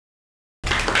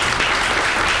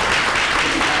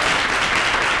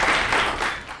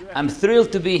I'm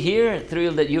thrilled to be here,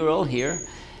 thrilled that you're all here.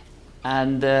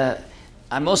 And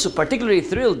I'm also particularly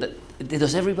thrilled that,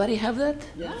 does everybody have that?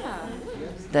 Yeah.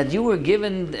 That you were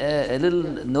given a little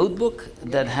notebook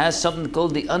that has something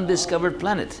called the Undiscovered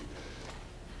Planet.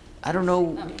 I don't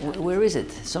know, where is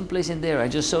it? Someplace in there, I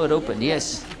just saw it open,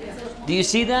 yes. Do you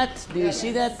see that? Do you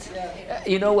see that?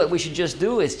 You know what we should just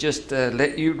do is just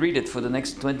let you read it for the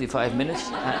next 25 minutes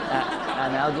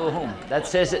and I'll go home. That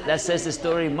says the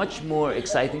story much more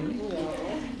excitingly.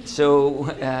 So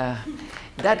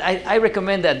I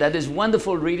recommend that. That is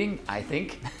wonderful reading, I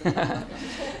think. But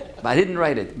I didn't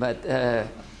write it. But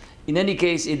in any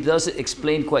case, it does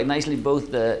explain quite nicely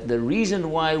both the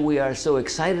reason why we are so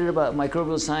excited about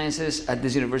microbial sciences at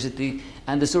this university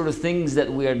and the sort of things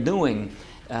that we are doing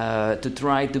to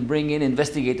try to bring in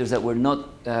investigators that were not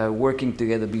working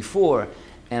together before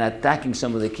and attacking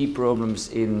some of the key problems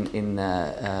in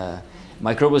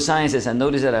microbial sciences. And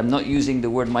notice that I'm not using the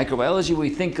word microbiology.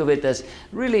 We think of it as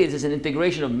really it is an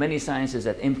integration of many sciences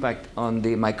that impact on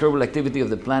the microbial activity of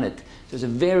the planet. So there's a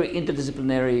very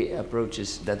interdisciplinary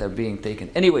approaches that are being taken.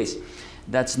 Anyways,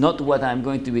 that's not what I'm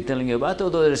going to be telling you about,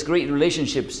 although there's great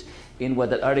relationships in what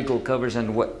that article covers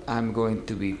and what I'm going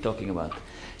to be talking about.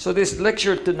 So this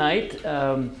lecture tonight,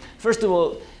 first of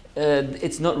all,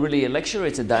 it's not really a lecture,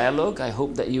 it's a dialogue. I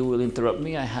hope that you will interrupt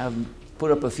me. I have put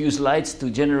up a few slides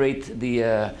to generate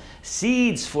the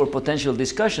seeds for potential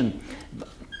discussion.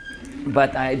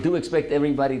 But I do expect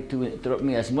everybody to interrupt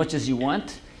me as much as you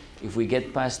want. If we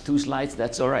get past 2 slides,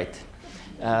 that's all right.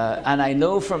 And I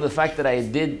know from the fact that I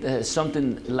did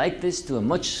something like this to a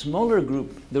much smaller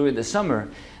group during the summer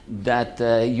that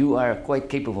you are quite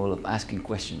capable of asking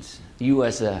questions. You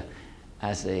as a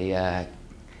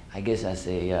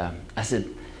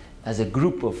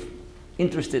group of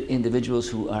interested individuals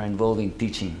who are involved in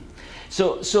teaching.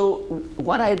 So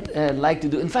what I'd like to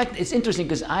do, in fact, it's interesting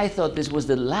because I thought this was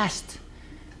the last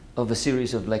of a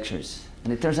series of lectures.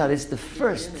 And it turns out it's the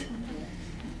first.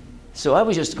 So I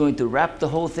was just going to wrap the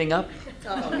whole thing up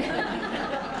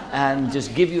and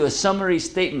just give you a summary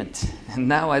statement. And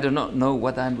now I do not know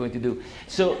what I'm going to do.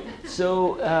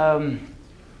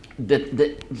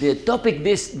 The topic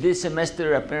this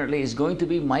semester apparently is going to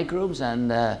be microbes,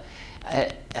 and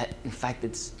in fact,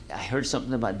 I heard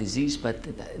something about disease, but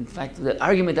in fact, the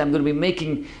argument I'm going to be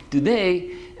making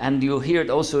today, and you'll hear it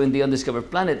also in the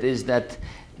Undiscovered Planet, is that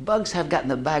bugs have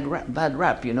gotten a bad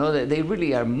rap. You know, they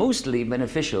really are mostly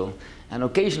beneficial, and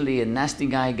occasionally a nasty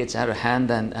guy gets out of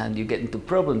hand and you get into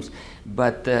problems.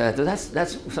 But so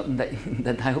that's something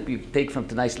that I hope you take from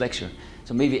tonight's lecture.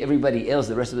 So maybe everybody else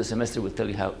the rest of the semester will tell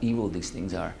you how evil these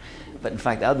things are. But in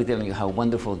fact, I'll be telling you how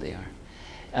wonderful they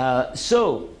are.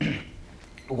 So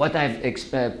what I've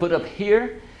put up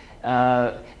here,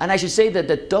 and I should say that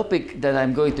the topic that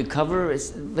I'm going to cover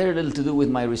is very little to do with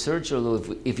my research,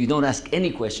 although if you don't ask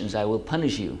any questions, I will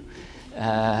punish you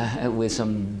with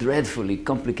some dreadfully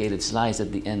complicated slides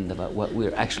at the end about what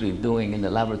we're actually doing in the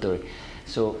laboratory.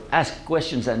 So ask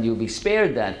questions and you'll be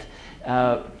spared that.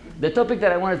 The topic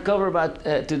that I want to cover about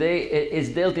today is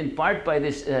dealt in part by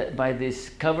this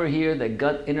cover here, the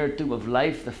gut inner tube of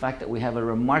life, the fact that we have a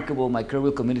remarkable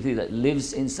microbial community that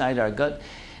lives inside our gut.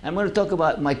 I'm going to talk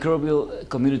about microbial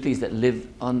communities that live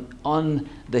on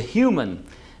the human.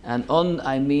 And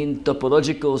I mean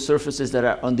topological surfaces that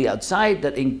are on the outside,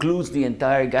 that includes the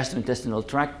entire gastrointestinal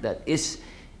tract that is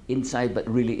inside but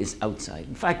really is outside.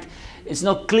 In fact, it's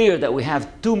not clear that we have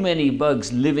too many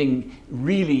bugs living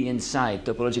really inside,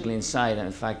 topologically inside. And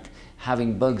in fact,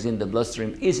 having bugs in the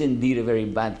bloodstream is indeed a very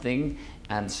bad thing.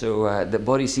 And so the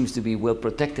body seems to be well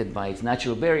protected by its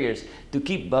natural barriers to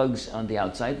keep bugs on the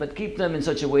outside, but keep them in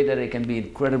such a way that they can be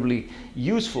incredibly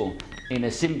useful in a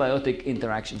symbiotic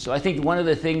interaction. So I think one of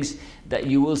the things that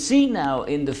you will see now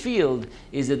in the field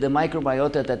is that the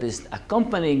microbiota that is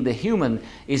accompanying the human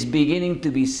is beginning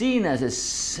to be seen as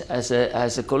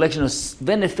a collection of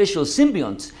beneficial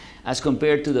symbionts, as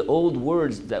compared to the old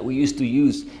words that we used to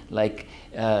use, like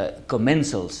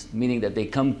commensals, meaning that they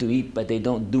come to eat but they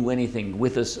don't do anything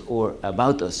with us or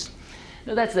about us.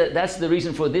 Now that's the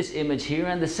reason for this image here.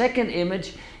 And the second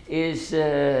image is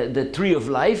the tree of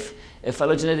life, a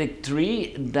phylogenetic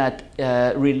tree that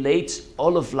relates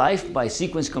all of life by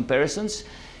sequence comparisons.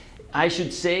 I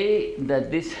should say that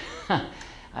this,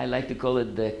 I like to call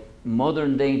it the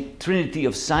modern day trinity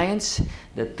of science,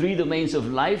 the 3 domains of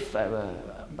life,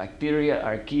 bacteria,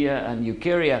 archaea, and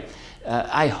eukarya.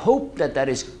 I hope that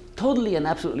is totally and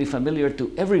absolutely familiar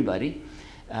to everybody.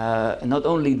 Not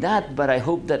only that, but I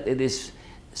hope that it is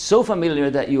so familiar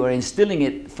that you are instilling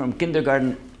it from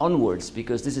kindergarten onwards,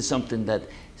 because this is something that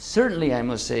certainly I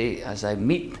must say, as I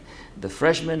meet the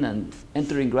freshmen and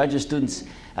entering graduate students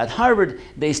at Harvard,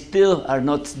 they still are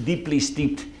not deeply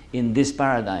steeped in this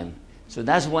paradigm. So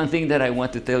that's one thing that I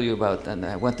want to tell you about, and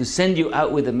I want to send you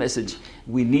out with a message.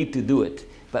 We need to do it.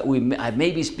 But I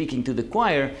may be speaking to the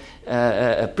choir,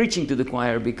 preaching to the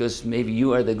choir, because maybe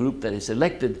you are the group that is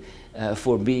selected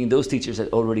for being those teachers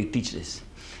that already teach this.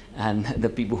 And the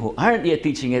people who aren't yet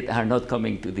teaching it are not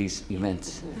coming to these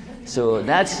events. So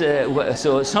that's,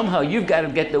 so somehow you've got to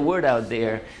get the word out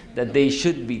there that they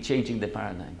should be changing the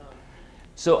paradigm.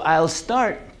 So I'll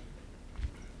start.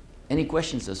 Any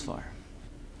questions thus far?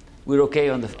 We're okay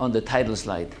on the title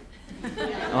slide.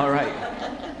 All right.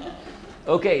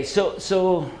 Okay,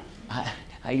 so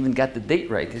I even got the date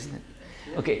right, isn't it?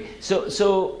 Okay,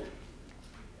 so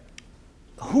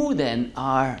who then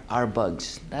are our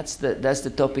bugs? That's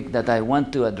the topic that I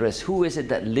want to address. Who is it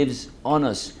that lives on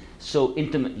us so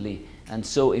intimately and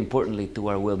so importantly to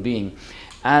our well-being?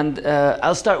 And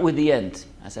I'll start with the end.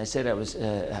 As I said,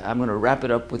 I'm going to wrap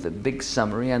it up with a big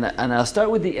summary, and I'll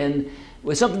start with the end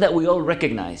with something that we all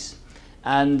recognize.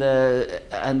 And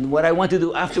what I want to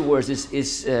do afterwards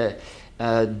is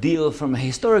deal from a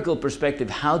historical perspective.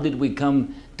 How did we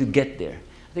come to get there?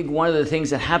 I think one of the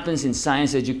things that happens in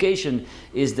science education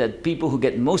is that people who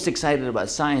get most excited about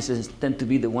sciences tend to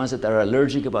be the ones that are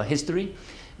allergic about history,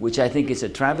 which I think is a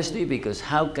travesty, because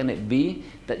how can it be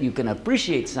that you can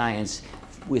appreciate science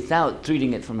without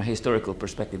treating it from a historical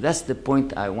perspective? That's the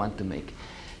point I want to make.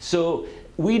 So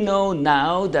we know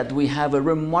now that we have a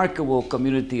remarkable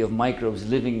community of microbes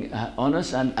living on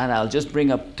us, and I'll just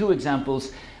bring up two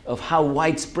examples of how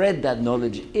widespread that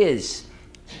knowledge is.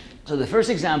 So the first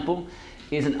example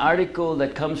is an article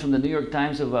that comes from the New York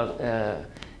Times about a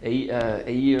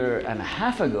year and a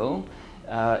half ago.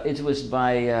 It was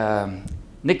by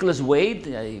Nicholas Wade.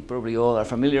 You probably all are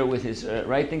familiar with his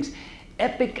writings.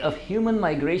 Epic of human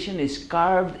migration is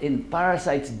carved in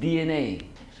parasites' DNA.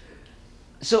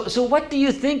 So what do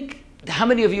you think? How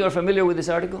many of you are familiar with this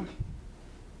article?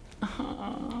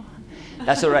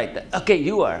 That's all right. Okay,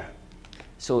 you are.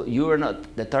 So you are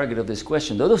not the target of this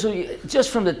question. Though, just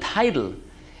from the title,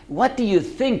 what do you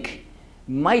think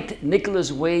might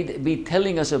Nicholas Wade be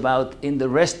telling us about in the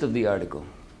rest of the article?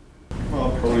 Well,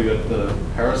 probably that the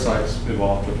parasites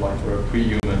evolved with like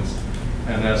pre-humans,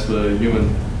 and as the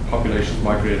human populations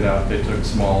migrated out, they took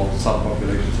small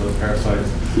subpopulations of the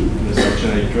parasites, and there's a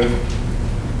genetic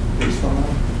drift based on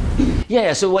that.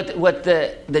 Yeah, so what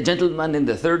the gentleman in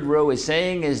the third row is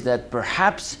saying is that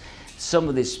perhaps some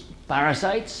of these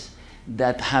parasites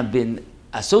that have been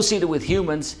associated with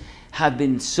humans have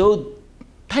been so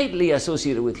tightly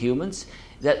associated with humans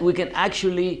that we can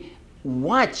actually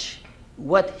watch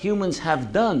what humans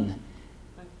have done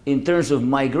in terms of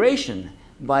migration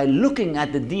by looking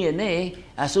at the DNA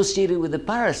associated with the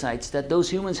parasites that those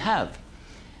humans have.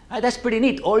 That's pretty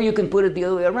neat. Or you can put it the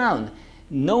other way around.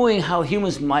 Knowing how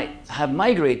humans might have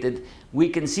migrated, we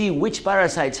can see which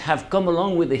parasites have come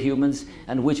along with the humans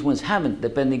and which ones haven't,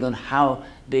 depending on how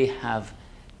they have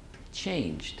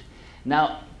changed.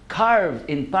 Now, carved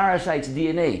in parasites'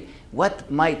 DNA,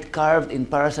 what might carved in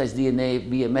parasites' DNA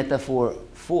be a metaphor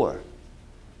for?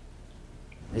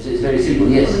 This is very simple,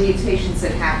 yes. The mutations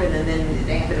that happen, and then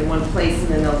they happen in one place, and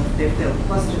then they'll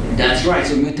cluster there. That's right,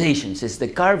 so mutations. It's the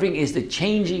carving is the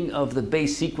changing of the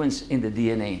base sequence in the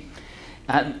DNA.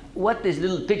 And what this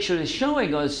little picture is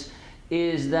showing us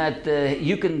is that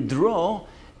you can draw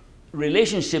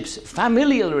relationships,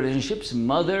 familial relationships,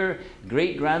 mother,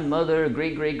 great-grandmother,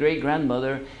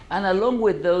 great-great-great-grandmother, and along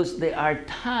with those, they are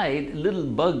tied little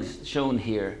bugs shown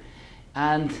here.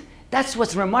 And that's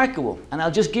what's remarkable. And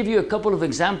I'll just give you a couple of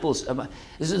examples.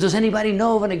 Does anybody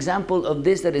know of an example of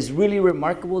this that is really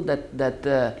remarkable,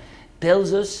 that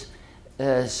tells us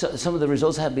some of the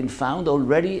results have been found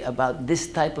already about this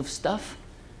type of stuff?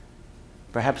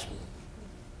 Perhaps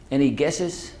any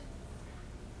guesses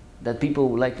that people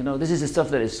would like to know? This is the stuff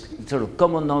that is sort of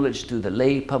common knowledge to the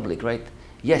lay public, right?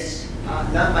 Yes?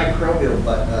 Not microbial,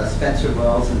 but Spencer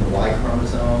Wells and the Y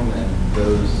chromosome and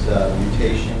those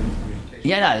mutations.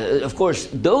 Yeah, of course,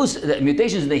 those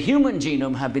mutations in the human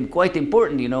genome have been quite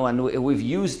important, you know, and we've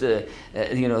used the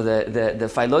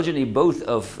phylogeny both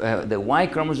of the Y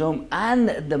chromosome and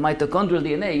the mitochondrial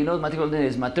DNA. You know, the mitochondrial DNA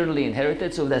is maternally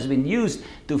inherited, so that's been used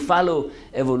to follow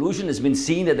evolution. It's been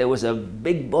seen that there was a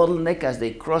big bottleneck as they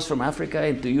crossed from Africa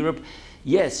into Europe.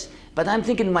 Yes, but I'm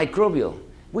thinking microbial.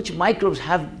 Which microbes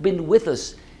have been with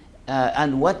us,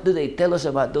 and what do they tell us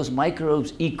about those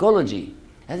microbes' ecology?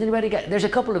 Has anybody got? There's a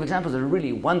couple of examples that are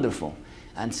really wonderful,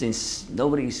 and since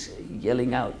nobody's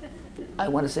yelling out, I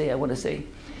want to say.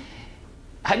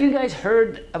 Have you guys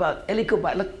heard about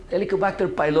Helicobacter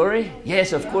pylori?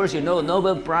 Yes, of course, you know,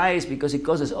 Nobel Prize because it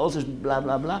causes ulcers, blah,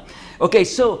 blah, blah. Okay,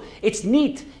 so it's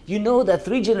neat. You know that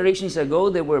 3 generations ago,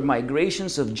 there were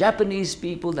migrations of Japanese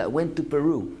people that went to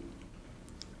Peru.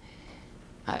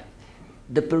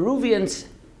 The Peruvians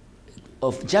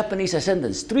of Japanese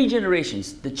ascendants, 3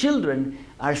 generations, the children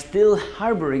are still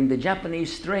harboring the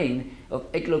Japanese strain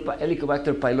of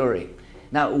Helicobacter pylori.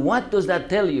 Now, what does that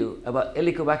tell you about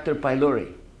Helicobacter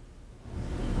pylori?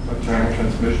 Bacterial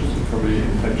transmissions and probably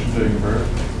infection during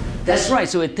birth. That's right.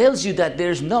 So it tells you that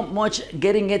there's not much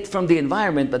getting it from the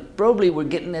environment, but probably we're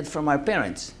getting it from our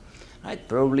parents. Right?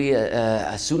 Probably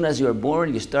as soon as you're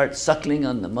born, you start suckling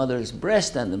on the mother's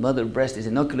breast, and the mother's breast is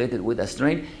inoculated with a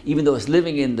strain. Even though it's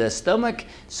living in the stomach,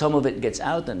 some of it gets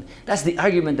out, and that's the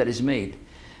argument that is made.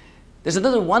 There's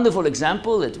another wonderful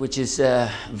example, which is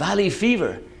valley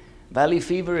fever. Valley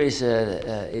fever is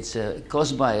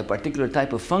caused by a particular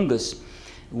type of fungus,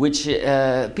 which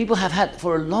people have had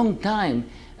for a long time,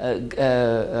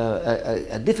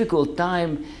 a difficult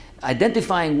time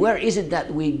identifying where is it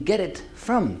that we get it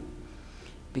from,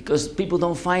 because people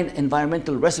don't find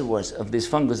environmental reservoirs of this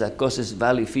fungus that causes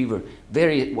valley fever,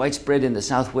 very widespread in the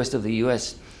southwest of the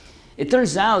US. It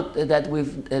turns out that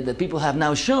that people have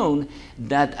now shown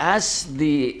that as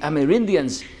the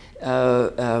Amerindians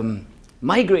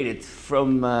migrated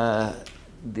from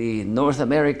the North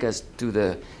Americas to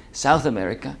the South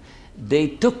America, they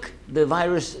took the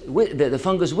virus, the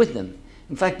fungus with them.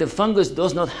 In fact, the fungus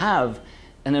does not have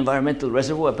an environmental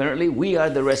reservoir. Apparently, we are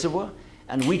the reservoir,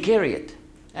 and we carry it.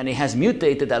 And it has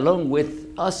mutated along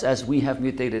with us as we have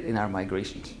mutated in our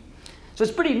migrations. So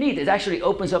it's pretty neat. It actually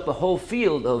opens up a whole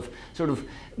field of sort of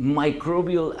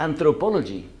microbial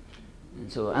anthropology.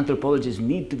 And so anthropologists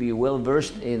need to be well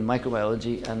versed in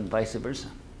microbiology and vice versa.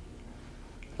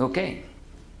 Okay.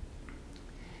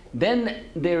 Then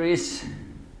there is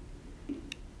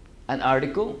an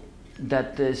article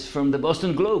that is from the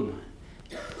Boston Globe,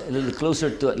 a little closer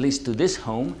to at least to this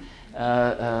home.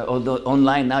 Although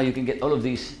online now you can get all of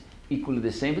these equally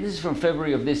the same. But this is from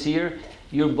February of this year.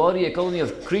 Your Body, a Colony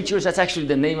of Creatures. That's actually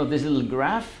the name of this little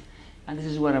graph. And this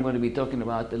is what I'm going to be talking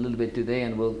about a little bit today.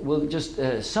 And we'll just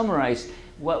summarize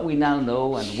what we now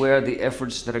know and where are the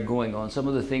efforts that are going on. Some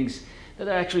of the things that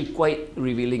are actually quite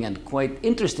revealing and quite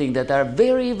interesting that are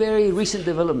very, very recent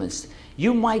developments.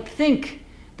 You might think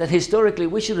that historically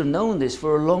we should have known this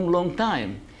for a long, long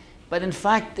time. But in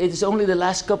fact, it's only the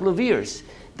last couple of years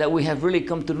that we have really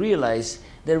come to realize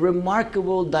the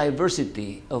remarkable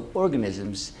diversity of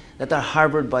organisms that are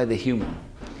harbored by the human.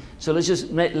 So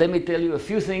let me tell you a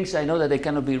few things. I know that they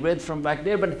cannot be read from back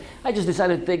there, but I just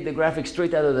decided to take the graphic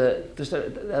straight out of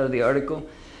the article.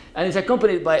 And it's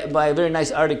accompanied by a very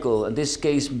nice article, in this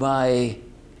case by,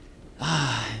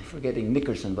 I'm forgetting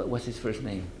Nickerson, but what's his first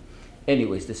name?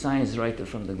 Anyways, the science writer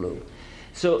from the Globe.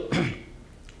 So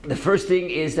the first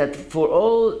thing is that for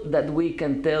all that we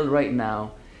can tell right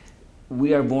now,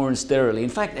 we are born sterilely. In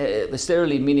fact,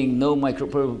 sterilely meaning no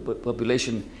microbial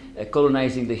population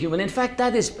colonizing the human. In fact,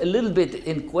 that is a little bit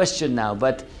in question now,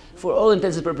 but for all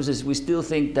intents and purposes, we still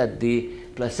think that the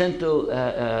placental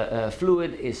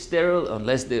fluid is sterile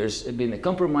unless there's been a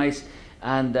compromise,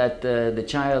 and that the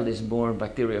child is born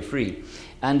bacteria-free.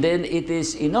 And then it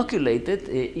is inoculated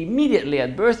immediately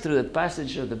at birth through the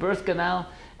passage of the birth canal,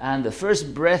 and the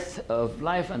first breath of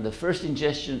life and the first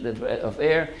ingestion of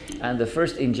air and the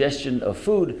first ingestion of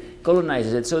food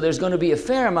colonizes it. So there's going to be a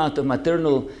fair amount of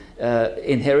maternal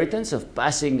inheritance, of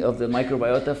passing of the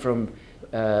microbiota from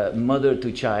mother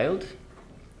to child.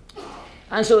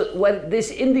 And so what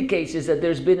this indicates is that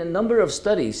there's been a number of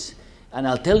studies, and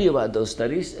I'll tell you about those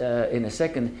studies in a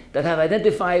second, that have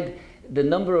identified the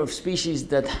number of species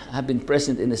that have been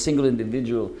present in a single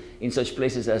individual in such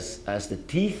places as the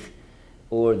teeth,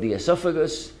 or the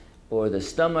esophagus, or the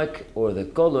stomach, or the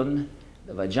colon,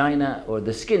 the vagina, or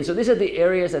the skin. So these are the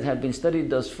areas that have been studied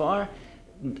thus far.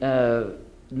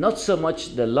 Not so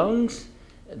much the lungs.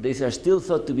 These are still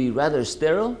thought to be rather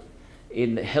sterile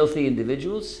in healthy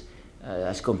individuals,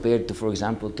 as compared to, for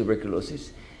example,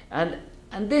 tuberculosis. And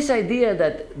this idea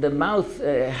that the mouth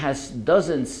has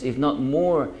dozens, if not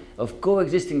more, of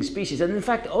coexisting species. And in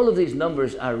fact, all of these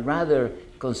numbers are rather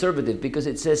conservative because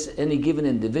it says any given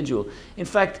individual. In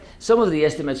fact, some of the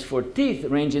estimates for teeth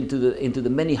range into the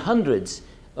many hundreds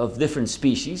of different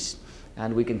species.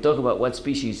 And we can talk about what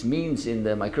species means in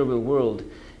the microbial world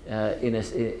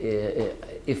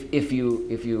if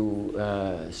you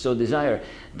so desire.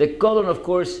 The colon, of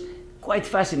course, quite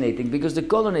fascinating because the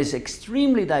colon is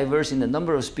extremely diverse in the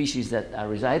number of species that are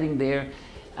residing there,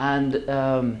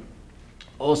 and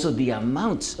also the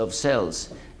amounts of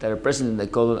cells that are present in the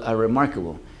colon are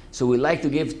remarkable. So we like to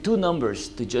give two numbers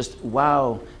to just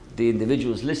wow the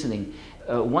individuals listening.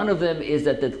 One of them is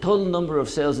that the total number of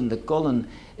cells in the colon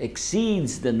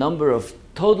exceeds the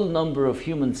total number of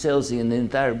human cells in the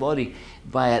entire body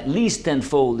by at least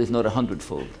 10-fold, if not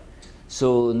 100-fold.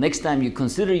 So next time you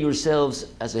consider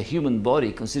yourselves as a human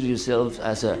body, consider yourselves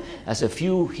as a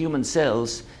few human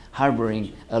cells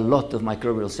harboring a lot of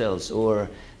microbial cells, or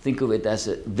think of it as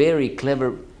a very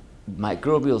clever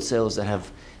microbial cells that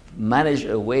have managed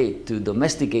a way to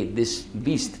domesticate this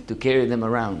beast, to carry them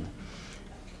around,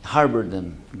 harbor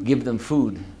them, give them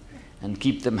food, and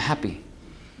keep them happy.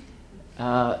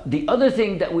 The other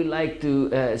thing that we like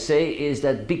to say is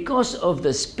that because of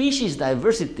the species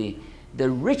diversity, the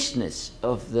richness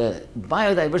of the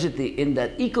biodiversity in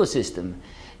that ecosystem,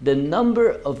 the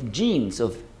number of genes,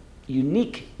 of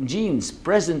unique genes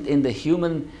present in the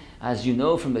human, as you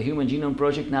know from the Human Genome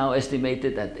Project, now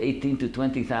estimated at 18 to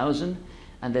 20,000,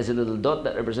 and there's a little dot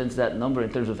that represents that number in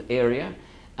terms of area,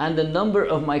 and the number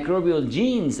of microbial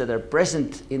genes that are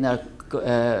present in our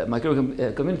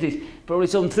microbial communities, probably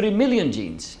some 3 million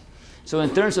genes. So in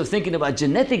terms of thinking about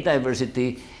genetic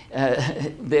diversity,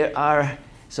 there are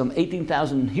some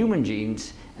 18,000 human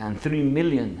genes and 3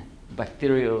 million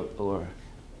bacterial or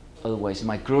otherwise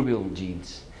microbial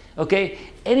genes. Okay,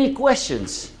 any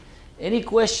questions? Any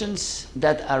questions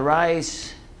that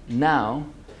arise now?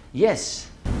 Yes?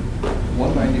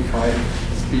 195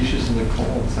 species in the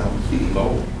colon sounds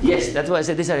low. Yes, that's why I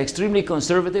said these are extremely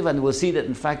conservative, and we'll see that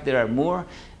in fact there are more,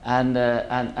 and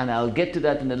I'll get to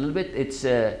that in a little bit.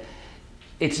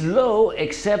 It's low,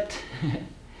 except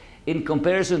in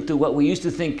comparison to what we used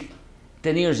to think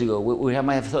 10 years ago. We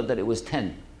might have thought that it was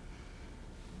 10.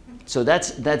 So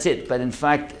that's it. But in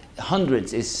fact,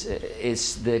 hundreds is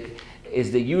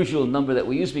the usual number that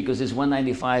we use, because this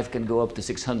 195 can go up to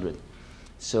 600.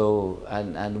 So,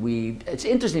 it's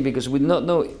interesting because we don't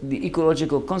know the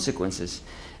ecological consequences.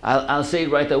 I'll say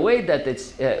right away that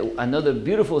it's another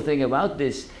beautiful thing about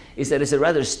this is that it's a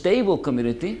rather stable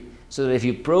community, so that if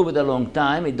you probe it a long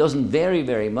time, it doesn't vary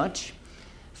very much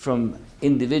from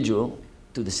individual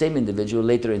to the same individual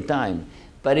later in time.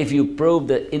 But if you probe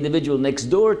the individual next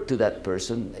door to that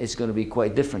person, it's going to be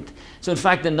quite different. So in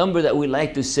fact, the number that we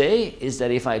like to say is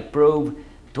that if I probe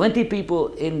 20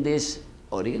 people in this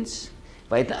audience,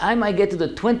 by the time I get to the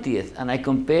 20th and I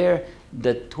compare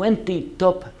the 20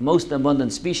 top most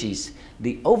abundant species,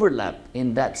 the overlap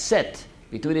in that set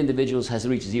between individuals has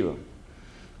reached 0.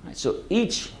 Right? So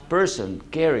each person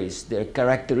carries their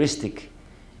characteristic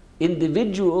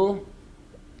individual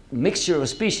mixture of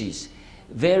species,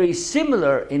 very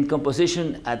similar in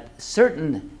composition at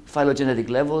certain phylogenetic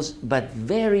levels, but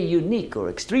very unique or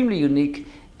extremely unique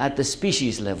at the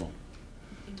species level.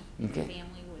 Okay.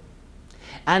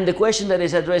 And the question that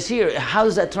is addressed here, how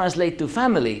does that translate to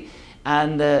family?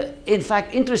 And in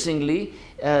fact, interestingly,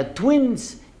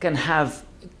 twins can have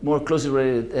more closely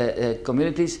related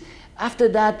communities. After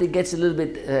that, it gets a little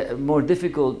bit more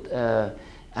difficult.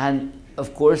 And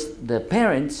of course, the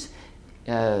parents,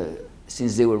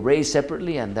 since they were raised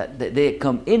separately, and that they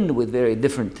come in with very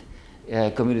different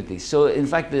communities. So in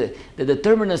fact, the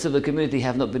determinants of the community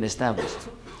have not been established.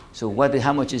 So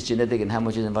how much is genetic and how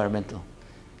much is environmental?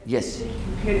 Yes?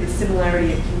 Compare the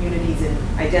similarity of communities in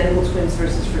identical twins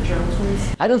versus fraternal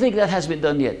twins? I don't think that has been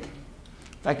done yet.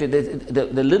 In fact,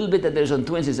 the little bit that there's on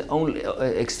twins is only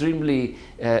extremely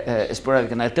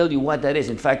sporadic, and I'll tell you what that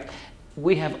is. In fact,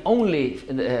 we have only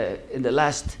in the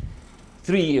last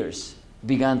 3 years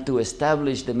begun to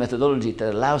establish the methodology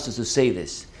that allows us to say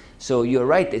this. So you're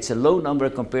right, it's a low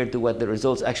number compared to what the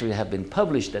results actually have been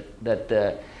published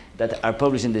that are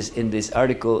published in this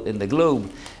article in the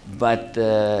Globe, but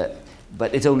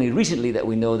it's only recently that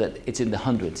we know that it's in the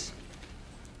hundreds.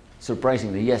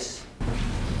 Surprisingly, yes.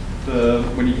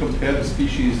 When you compare the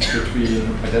species between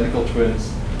identical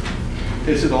twins,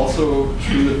 is it also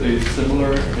true that they're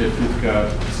similar if you've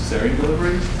got cesarean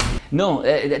deliveries? No,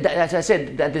 as I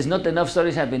said, that is not enough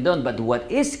studies have been done, but what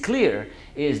is clear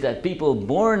is that people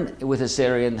born with a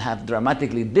cesarean have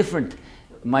dramatically different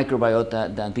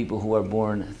microbiota than people who are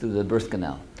born through the birth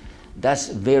canal. That's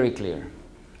very clear.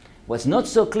 What's not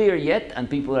so clear yet, and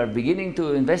people are beginning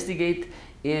to investigate,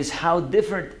 is how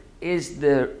different is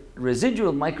the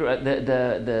residual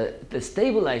the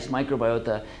stabilized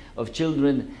microbiota of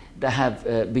children that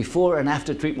have before and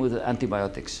after treatment with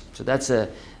antibiotics. So that's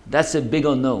a big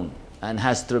unknown and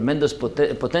has tremendous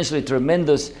potentially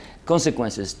tremendous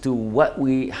consequences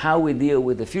to how we deal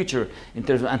with the future in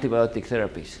terms of antibiotic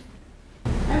therapies. I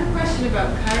have a question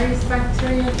about caries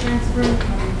bacteria transferring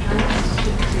from plants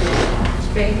to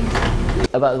babies?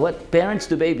 About what? Parents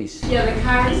to babies? Yeah, the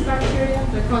caries bacteria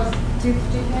that cause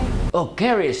tooth decay. Oh,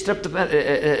 caries,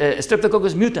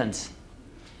 Streptococcus mutans.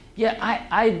 Yeah,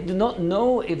 I do not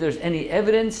know if there's any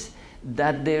evidence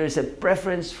that there's a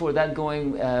preference for that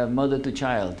going mother to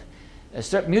child.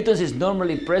 Strep mutans is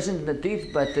normally present in the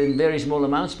teeth, but in very small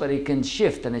amounts, but it can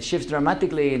shift, and it shifts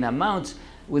dramatically in amounts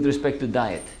with respect to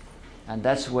diet. And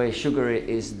that's why sugar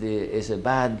is a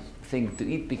bad thing to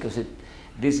eat, because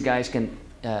these guys can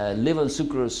live on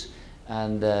sucrose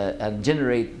and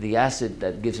generate the acid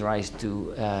that gives rise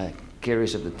to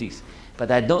caries of the teeth. But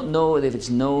I don't know if it's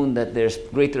known that there's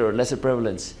greater or lesser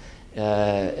prevalence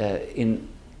in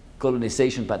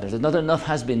colonization patterns. Not enough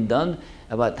has been done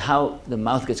about how the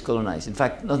mouth gets colonized. In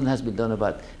fact, nothing has been done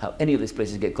about how any of these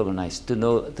places get colonized to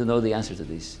know the answer to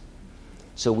this.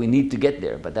 So we need to get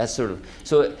there, but that's sort of,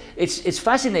 so it's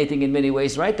fascinating in many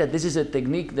ways, right? That this is a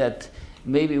technique that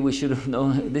maybe we should have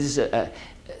known. This is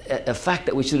a fact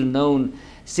that we should have known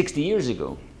 60 years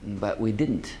ago, but we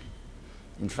didn't.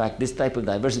 In fact, this type of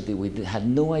diversity we had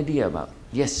no idea about.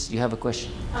 Yes, you have a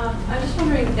question. I'm just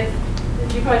wondering if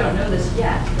you probably don't know this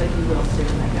yet, but you will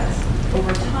soon, I guess.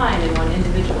 Over time in one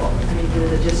individual, I mean, do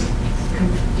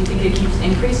you think it keeps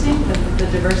increasing, the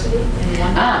diversity in one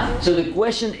individual? So the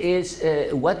question is,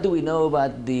 what do we know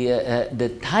about the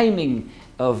timing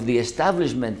of the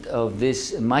establishment of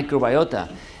this microbiota?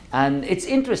 And it's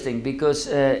interesting because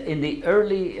in the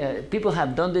early, people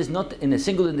have done this not in a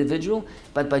single individual,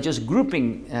 but by just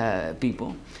grouping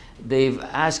people. They've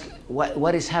asked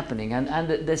what is happening. And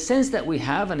the sense that we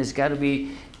have, and it's got to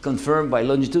be confirmed by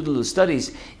longitudinal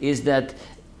studies, is that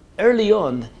early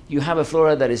on, you have a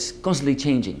flora that is constantly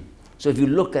changing. So if you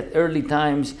look at early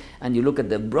times and you look at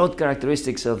the broad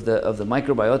characteristics of the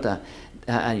microbiota,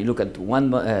 and you look at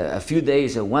a few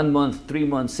days, 1 month, 3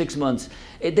 months, 6 months,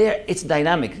 it's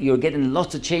dynamic. You're getting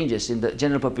lots of changes in the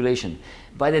general population.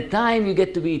 By the time you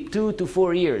get to be 2 to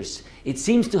 4 years, it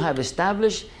seems to have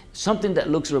established something that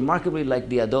looks remarkably like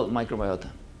the adult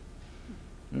microbiota.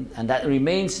 And that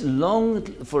remains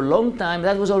for a long time.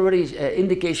 That was already an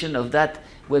indication of that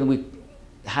when we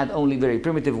had only very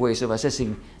primitive ways of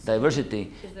assessing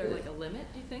diversity. Is there like a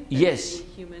limit, do you think, that yes. any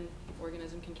human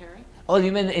organism can carry? Oh,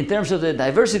 you mean in terms of the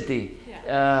diversity?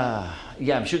 Yeah.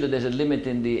 Yeah, I'm sure that there's a limit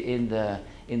in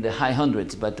the high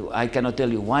hundreds, but I cannot tell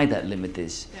you why that limit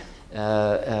is.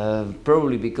 Yeah.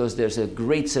 Probably because there's a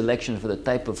great selection for the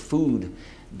type of food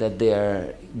that they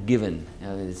are given.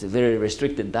 It's a very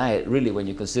restricted diet, really, when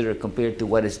you consider compared to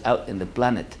what is out in the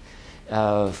planet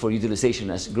for utilization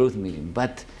as growth medium.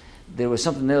 But there was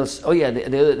something else. Oh yeah,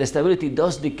 the stability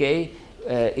does decay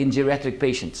in geriatric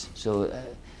patients. So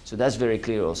that's very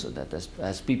clear also, that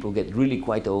as people get really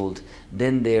quite old,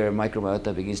 then their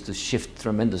microbiota begins to shift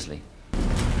tremendously.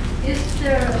 Is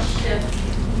there a shift?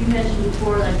 You mentioned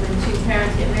before, like when two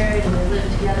parents get married and they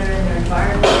live together and their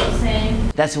environment is the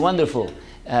same. That's wonderful.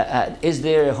 Is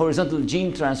there a horizontal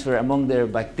gene transfer among their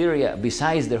bacteria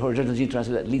besides the horizontal gene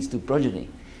transfer that leads to progeny?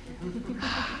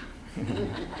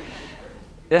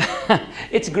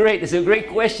 It's great. It's a great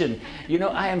question. You know,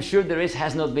 I am sure there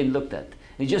has not been looked at.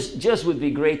 It just would be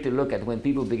great to look at when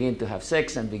people begin to have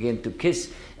sex and begin to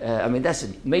kiss. I mean, that's a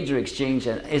major exchange.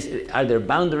 And are there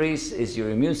boundaries? Is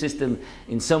your immune system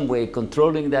in some way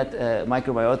controlling that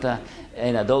microbiota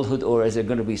in adulthood, or is there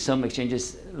going to be some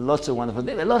exchanges? Lots of wonderful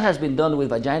things. A lot has been done with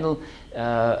vaginal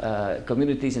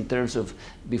communities in terms of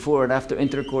before and after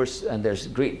intercourse, and there's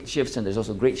great shifts, and there's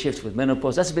also great shifts with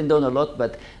menopause. That's been done a lot,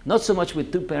 but not so much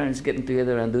with two parents getting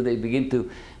together, and do they begin to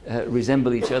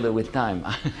resemble each other with time?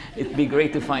 It'd be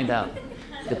great to find out.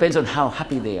 Depends on how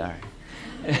happy they are.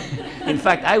 In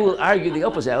fact, I will argue the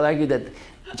opposite. I'll argue that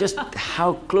just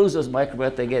how close those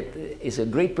microbiota get is a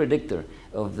great predictor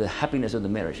of the happiness of the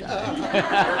marriage.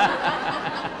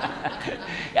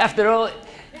 After all,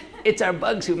 it's our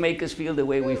bugs who make us feel the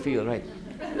way we feel, right?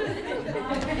 Have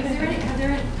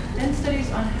there been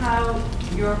studies on how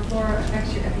your flora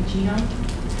affects your epigenome?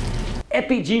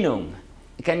 Epigenome.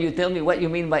 Can you tell me what you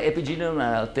mean by epigenome? And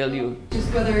I'll tell you.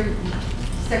 Just whether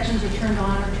sections are turned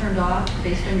on or turned off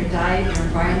based on your diet, your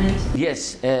environment?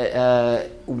 Yes,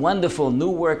 wonderful new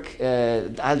work.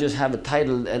 I'll just have a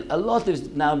title. A lot is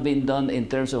now being done in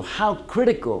terms of how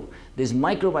critical this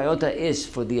microbiota is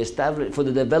for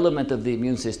the development of the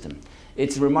immune system.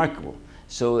 It's remarkable.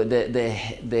 So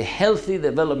the healthy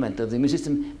development of the immune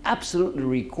system absolutely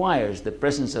requires the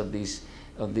presence of these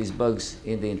bugs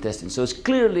in the intestine. So it's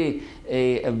clearly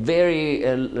a very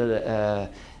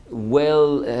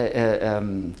well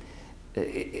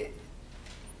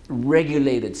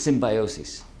regulated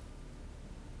symbiosis.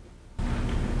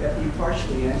 Yeah, you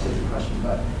partially answered the question,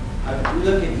 but We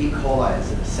look at E. coli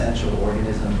as an essential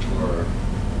organism for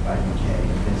vitamin K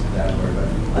and things of that sort, but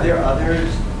are there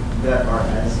others that are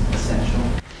as essential?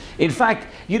 In fact,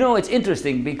 you know, it's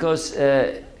interesting because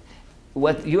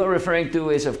what you are referring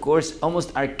to is, of course,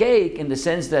 almost archaic in the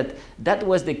sense that that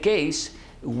was the case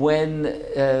when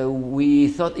we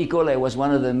thought E. coli was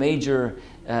one of the major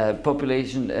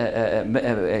population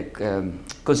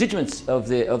constituents of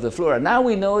the flora. Now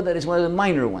we know that it's one of the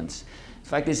minor ones. In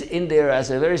fact, it's in there as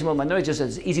a very small minority, just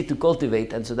as it's easy to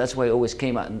cultivate, and so that's why it always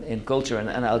came out in culture,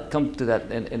 and I'll come to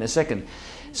that in a second.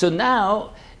 So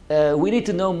now we need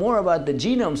to know more about the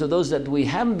genomes of those that we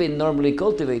haven't been normally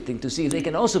cultivating to see if they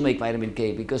can also make vitamin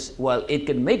K, because while it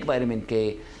can make vitamin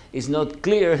K, it's not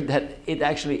clear that it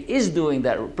actually is doing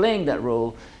that, playing that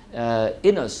role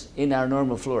in us, in our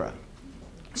normal flora.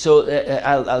 So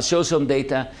I'll show some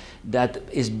data that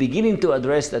is beginning to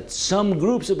address that some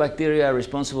groups of bacteria are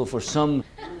responsible for some.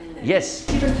 Yes?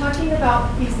 You've been talking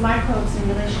about these microbes in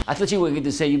relation. I thought you were going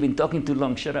to say you've been talking too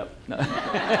long. Shut up. No.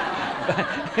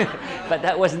 But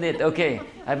that wasn't it. Okay.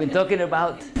 I've been talking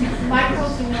about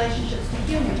Microbes in relationships to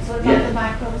humans. What about the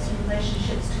microbes in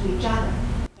relationships to each other?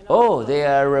 Oh, they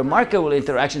are remarkable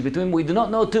interactions between. We do not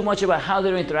know too much about how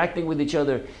they're interacting with each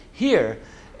other here,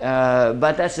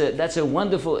 but that's a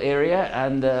wonderful area,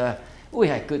 and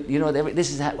I could, you know, this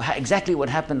is exactly what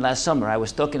happened last summer. I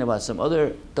was talking about some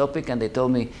other topic, and they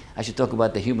told me I should talk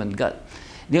about the human gut.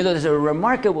 You know, there's a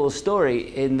remarkable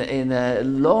story in a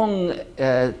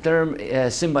long-term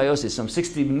symbiosis, some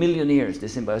 60 million years. The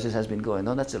symbiosis has been going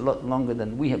on. That's a lot longer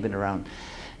than we have been around,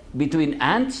 between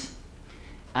ants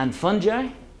and fungi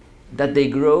that they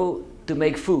grow to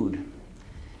make food.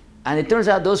 And it turns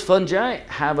out those fungi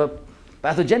have a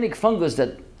pathogenic fungus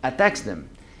that attacks them.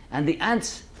 And the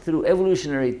ants, through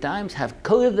evolutionary times, have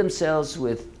coated themselves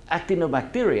with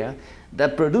actinobacteria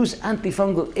that produce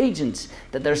antifungal agents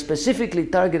that are specifically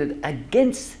targeted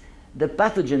against the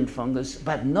pathogen fungus,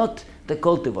 but not the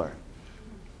cultivar.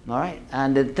 All right,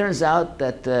 and it turns out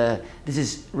that this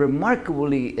is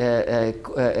remarkably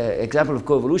example of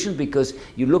coevolution, because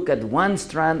you look at one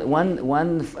strand,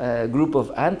 one group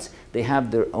of ants, they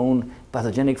have their own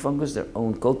pathogenic fungus, their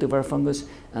own cultivar fungus,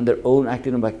 and their own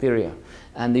actinobacteria.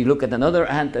 And you look at another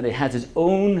ant, and it has its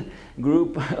own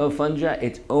group of fungi,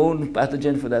 its own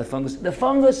pathogen for that fungus. The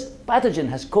fungus pathogen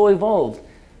has co-evolved.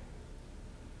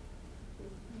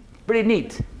 Pretty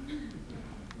neat.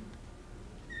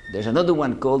 There's another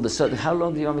one called the. How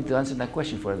long do you want me to answer that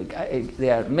question for?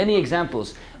 There are many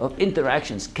examples of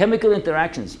interactions, chemical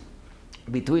interactions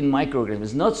between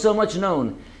microorganisms. Not so much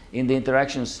known in the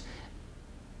interactions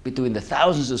between the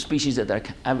thousands of species that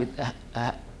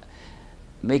are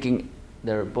making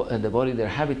the body their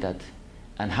habitat,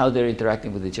 and how they're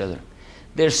interacting with each other.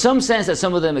 There's some sense that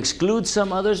some of them exclude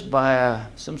some others by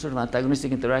some sort of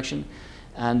antagonistic interaction,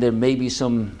 and there may be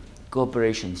some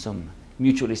cooperation, some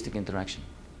mutualistic interaction.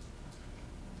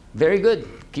 Very good.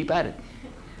 Keep at it.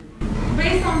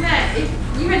 Based on that, if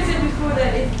you had said before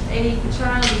that if a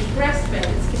child is breastfed,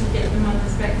 it's going to get the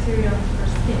mother's bacteria onto her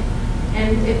skin.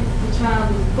 And if the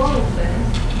child is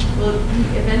bottle-fed, will it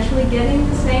be eventually getting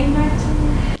the same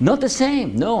bacteria? Not the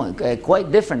same, no,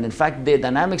 quite different. In fact, the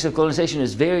dynamics of colonization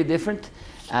is very different.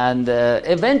 And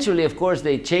eventually, of course,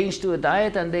 they change to a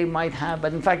diet, and they might have,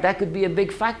 but in fact, that could be a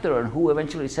big factor on who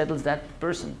eventually settles that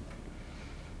person.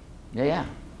 Yeah.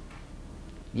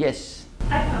 Yes?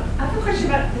 I have a question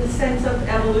about the sense of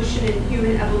evolution and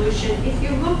human evolution. If you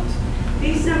looked,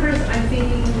 these numbers I'm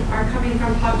thinking are coming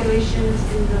from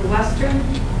populations in the Western,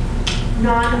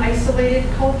 non-isolated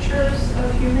cultures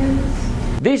of humans.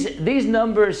 These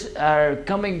numbers are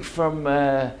coming from,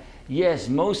 yes,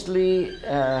 mostly,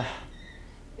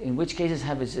 in which cases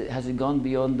has it gone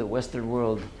beyond the Western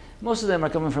world? Most of them are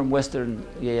coming from Western,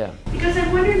 yeah. Because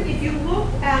I'm wondering if you look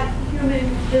at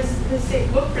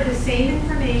look for the same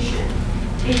information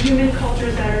in human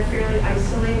cultures that are fairly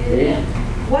isolated,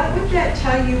 what would that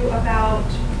tell you about,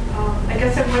 I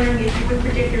guess I'm wondering if you would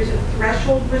predict there's a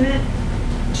threshold limit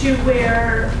to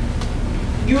where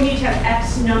you need to have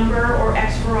X number or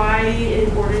X variety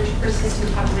in order to persist in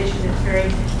a population that's very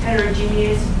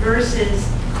heterogeneous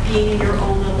versus being in your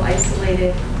own little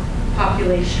isolated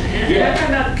population. And I'm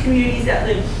talking about communities that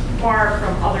live far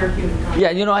from other human countries.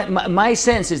 Yeah, you know, my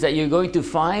sense is that you're going to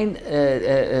find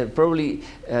probably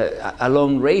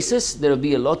along races there will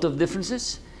be a lot of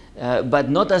differences, but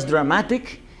not as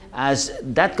dramatic as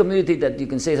that community that you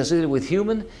can say is associated with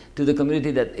human to the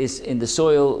community that is in the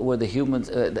soil where the humans,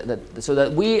 so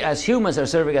that we as humans are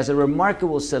serving as a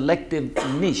remarkable selective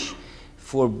niche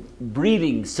for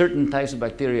breeding certain types of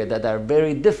bacteria that are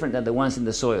very different than the ones in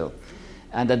the soil.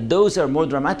 and that those are more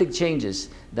dramatic changes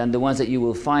than the ones that you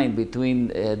will find between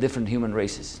different human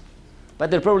races.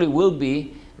 But there probably will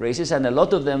be races, and a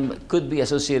lot of them could be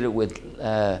associated with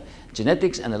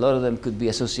genetics, and a lot of them could be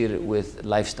associated with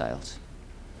lifestyles,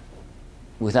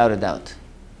 without a doubt.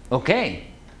 Okay.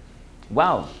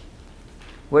 Wow.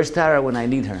 Where's Tara when I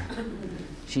need her?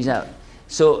 She's out.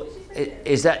 So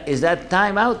is that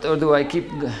time out, or do I keep?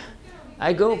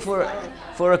 I go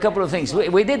for a couple of things.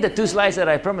 We did the 2 slides that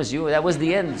I promised you. That was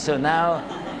the end. So now,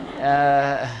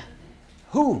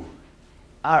 who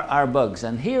are bugs?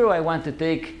 And here I want to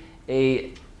take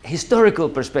a historical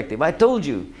perspective. I told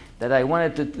you that I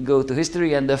wanted to go to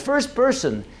history, and the first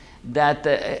person that,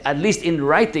 at least in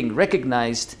writing,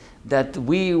 recognized that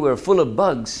we were full of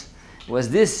bugs was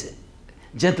this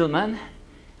gentleman.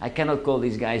 I cannot call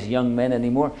these guys young men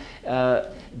anymore.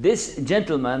 This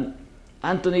gentleman,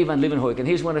 Antony van Leeuwenhoek, and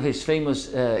here's one of his famous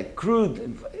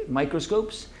crude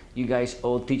microscopes. You guys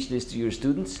all teach this to your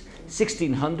students.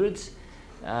 1600s.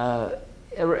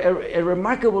 A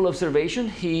remarkable observation.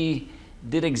 He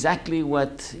did exactly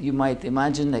what you might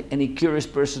imagine that any curious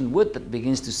person would, that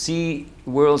begins to see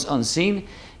worlds unseen.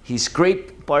 He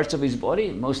scraped parts of his body,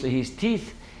 mostly his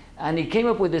teeth, and he came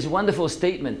up with this wonderful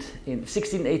statement in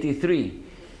 1683.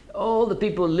 All the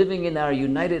people living in our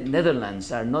United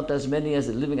Netherlands are not as many as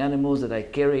the living animals that I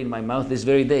carry in my mouth this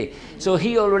very day. So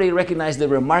he already recognized the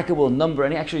remarkable number,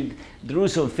 and he actually drew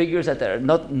some figures that are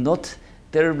not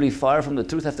terribly far from the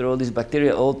truth. After all, these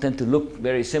bacteria all tend to look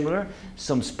very similar.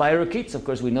 Some spirochetes, of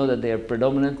course, we know that they are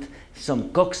predominant. Some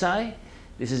cocci.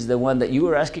 This is the one that you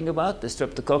were asking about, the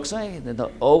streptococci. They're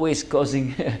not always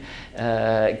causing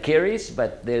caries,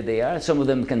 but there they are. Some of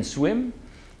them can swim.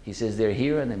 He says they're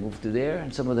here and they move to there,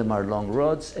 and some of them are long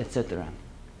rods, etc.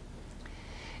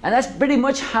 And that's pretty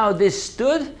much how this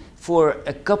stood for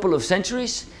a couple of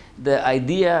centuries. The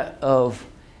idea of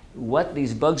what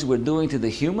these bugs were doing to the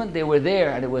human. They were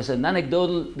there, and it was an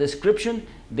anecdotal description.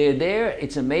 They're there,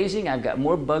 it's amazing. I've got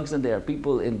more bugs than there are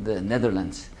people in the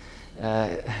Netherlands.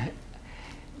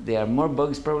 There are more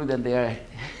bugs probably than there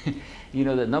are, you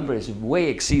know, the number is way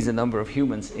exceeds the number of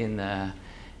humans in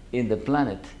the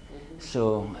planet.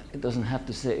 So it doesn't have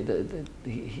to say,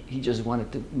 he just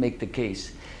wanted to make the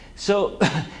case. So,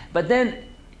 but then,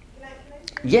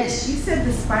 yes? You said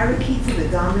the spirochetes are the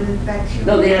dominant bacteria?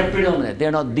 No, they are predominant. They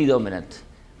are not the dominant,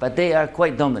 but they are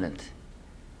quite dominant.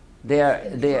 They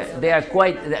are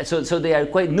quite, so they are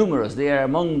quite numerous. They are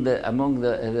among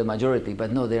the majority,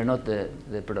 but no, they are not the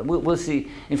predominant. We'll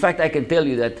see. In fact, I can tell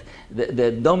you that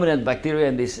the dominant bacteria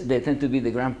in this, they tend to be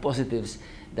the gram-positives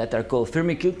that are called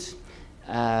firmicutes,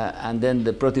 and then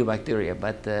the proteobacteria.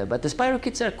 But the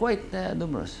spirochetes are quite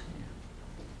numerous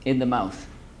in the mouth.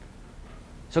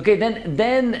 So okay,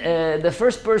 then the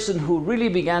first person who really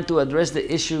began to address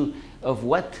the issue of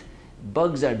what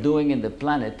bugs are doing in the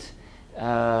planet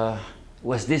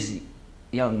was this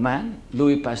young man,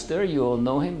 Louis Pasteur. You all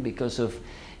know him because of,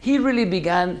 he really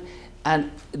began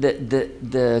and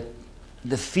the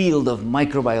field of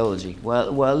microbiology.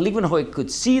 While Leeuwenhoek could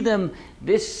see them,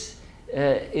 this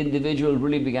individual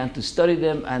really began to study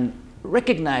them and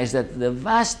recognize that the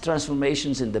vast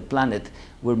transformations in the planet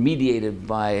were mediated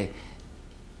by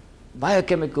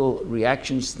biochemical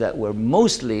reactions that were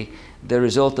mostly the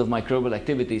result of microbial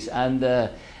activities. And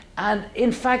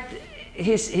in fact,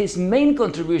 his main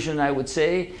contribution, I would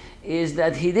say, is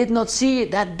that he did not see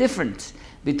that different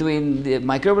between the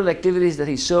microbial activities that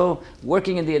he saw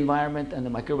working in the environment and the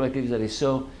microbial activities that he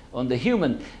saw on the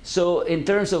human. So in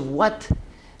terms of what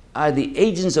are the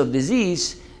agents of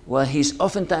disease, well, he's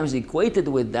oftentimes equated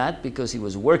with that because he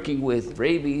was working with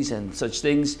rabies and such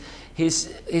things.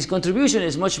 His contribution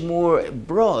is much more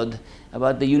broad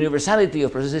about the universality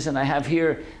of processes, and I have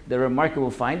here the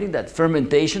remarkable finding that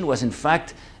fermentation was in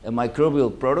fact a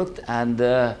microbial product, and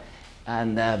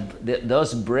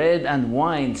thus bread and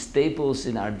wine, staples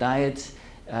in our diets,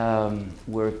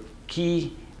 were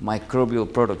key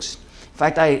microbial products. In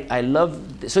fact, I love,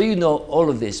 so you know all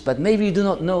of this, but maybe you do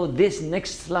not know this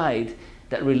next slide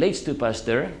that relates to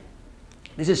Pasteur.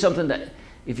 This is something that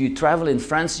if you travel in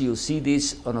France, you'll see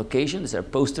these on occasion. These are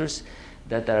posters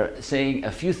that are saying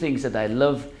a few things that I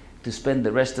love to spend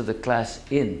the rest of the class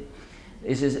in.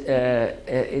 This is,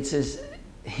 it says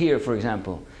here, for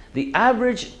example, the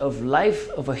average of life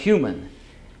of a human,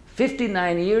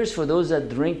 59 years for those that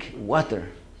drink water,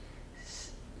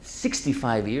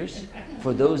 65 years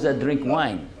for those that drink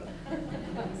wine.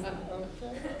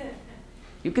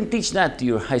 You can teach that to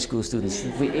your high school students.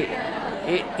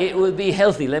 It would be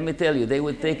healthy, let me tell you. They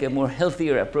would take a more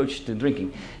healthier approach to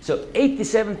drinking. So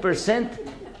 87%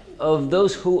 of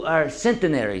those who are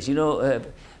centenaries, you know,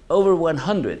 over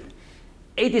 100,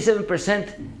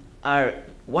 87% are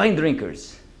wine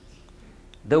drinkers.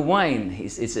 The wine, it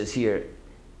says here,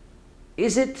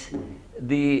 is it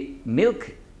the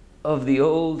milk of the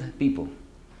old people?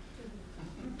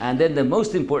 And then the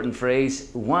most important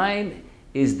phrase, wine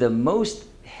is the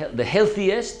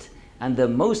healthiest and the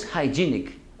most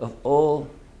hygienic of all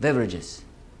beverages.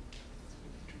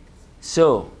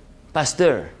 So,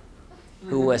 Pasteur,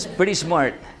 who was pretty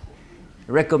smart,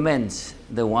 recommends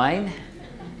the wine.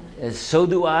 So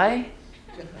do I.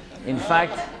 In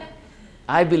fact,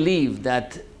 I believe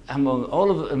that among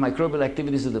all of the microbial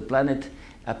activities of the planet,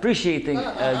 appreciating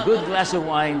a good glass of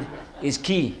wine is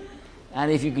key.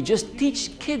 And if you could just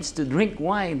teach kids to drink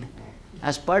wine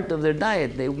as part of their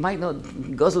diet, they might not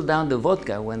guzzle down the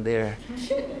vodka when they're,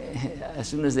 as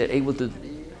soon as they're able to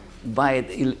buy it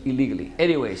illegally.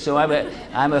 Anyway, so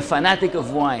I'm a fanatic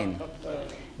of wine.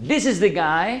 This is the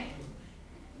guy,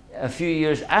 a few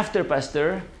years after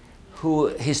Pasteur, who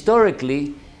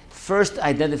historically first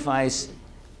identifies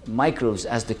microbes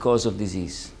as the cause of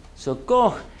disease. So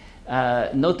Koch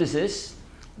notices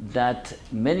that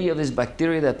many of these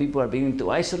bacteria that people are beginning to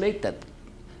isolate, that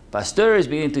Pasteur is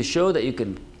beginning to show that you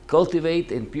can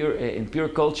cultivate in pure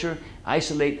culture,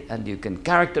 isolate, and you can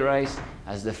characterize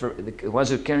as the ones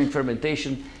who are carrying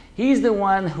fermentation. He's the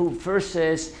one who first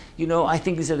says, you know, I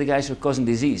think these are the guys who are causing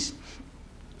disease.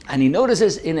 And he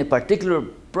notices in a particular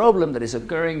problem that is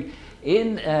occurring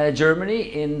in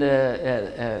Germany in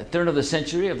the turn of the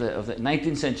century, of the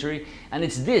 19th century, and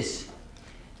it's this.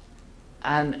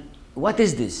 And what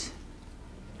is this?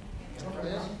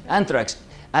 Anthrax.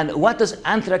 And what does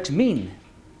anthrax mean?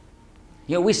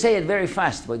 You know, we say it very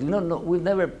fast, but we've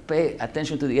never paid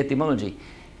attention to the etymology.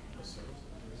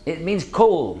 It means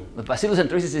coal. Bacillus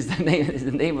anthracis is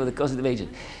the name of the causative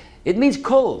agent. It means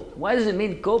coal. Why does it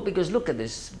mean coal? Because look at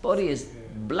this. Body is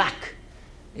black.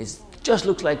 It just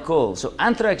looks like coal. So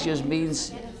anthrax just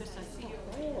means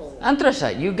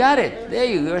anthracite. You got it. There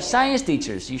you're science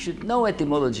teachers. You should know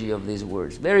etymology of these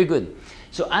words. Very good.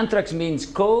 So anthrax means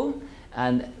coal,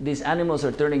 and these animals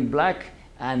are turning black.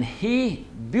 And he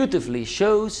beautifully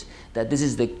shows that this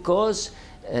is the cause.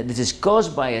 This is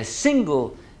caused by a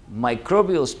single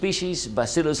microbial species,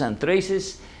 Bacillus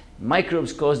anthracis.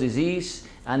 Microbes cause disease.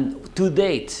 And to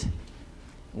date,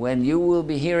 when you will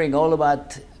be hearing all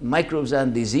about microbes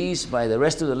and disease by the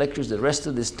rest of the lectures, the rest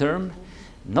of this term,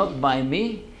 not by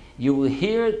me, you will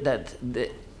hear that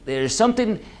there is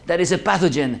something that is a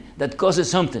pathogen that causes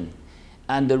something.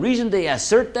 And the reason they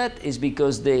assert that is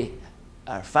because they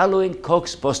are following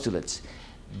Koch's postulates,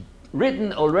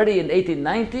 written already in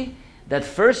 1890, that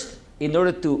first, in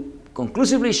order to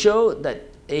conclusively show that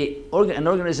an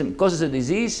organism causes a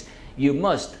disease, you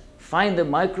must find the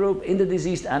microbe in the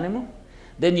diseased animal,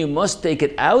 then you must take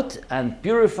it out and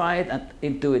purify it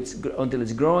until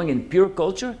it's growing in pure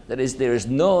culture, that is, there is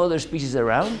no other species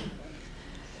around.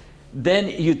 Then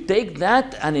you take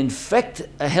that and infect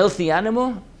a healthy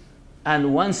animal,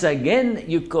 and once again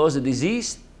you cause a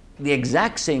disease, the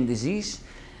exact same disease,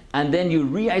 and then you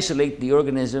re-isolate the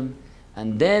organism,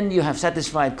 and then you have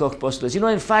satisfied Koch postulates. You know,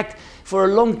 in fact, for a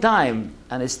long time,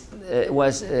 and it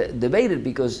was debated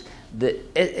because the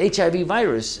HIV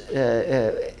virus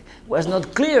was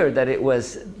not clear that it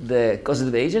was the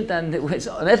causative agent, and it was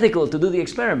unethical to do the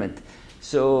experiment.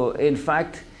 So, in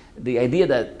fact, the idea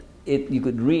that you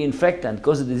could reinfect and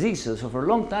cause a disease, so for a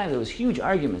long time there was huge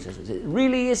arguments.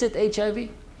 Really, is it HIV?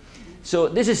 So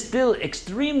this is still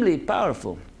extremely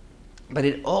powerful, but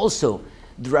it also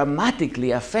dramatically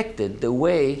affected the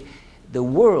way the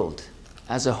world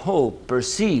as a whole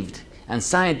perceived, and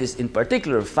scientists in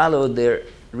particular followed their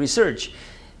research,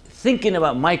 thinking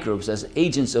about microbes as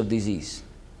agents of disease.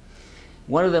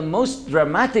 One of the most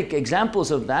dramatic examples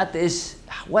of that is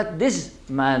what this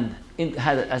man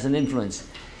had as an influence.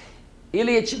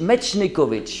 Ilyich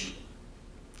Mechnikovich.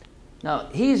 Now,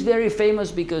 he's very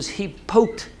famous because he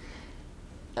poked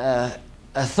a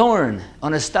thorn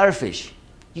on a starfish.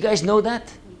 You guys know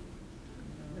that?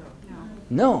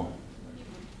 No.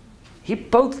 He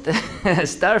poked a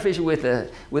starfish with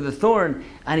a thorn,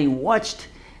 and he watched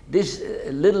these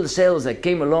little cells that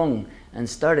came along and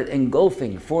started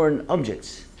engulfing foreign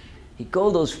objects. He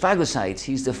called those phagocytes.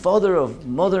 He's the father of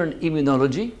modern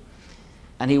immunology,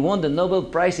 and he won the Nobel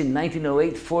Prize in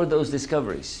 1908 for those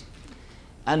discoveries.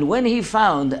 And when he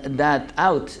found that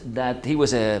out, that he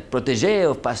was a protege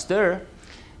of Pasteur,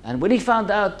 and when he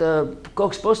found out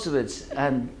Koch's postulates,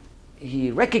 and he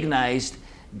recognized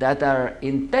that our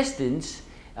intestines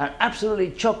are absolutely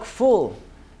chock full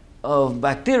of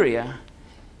bacteria,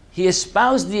 he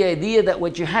espoused the idea that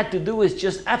what you had to do is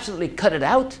just absolutely cut it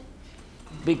out,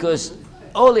 because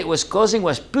all it was causing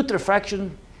was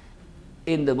putrefaction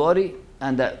in the body,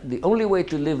 and that the only way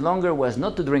to live longer was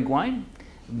not to drink wine,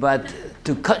 but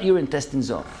to cut your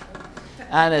intestines off.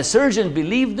 And a surgeon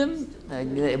believed them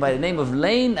by the name of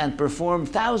Lane and performed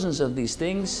thousands of these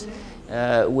things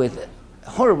with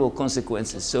horrible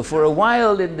consequences. So for a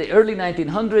while in the early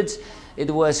 1900s, it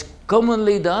was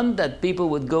commonly done that people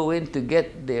would go in to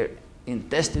get their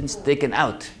intestines taken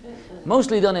out.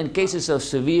 Mostly done in cases of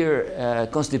severe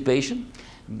constipation,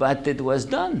 but it was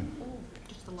done.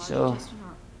 Just the large So, intestine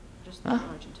or just the huh?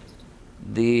 large intestine?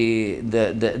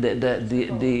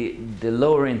 The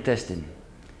lower intestine.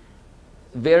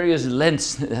 Various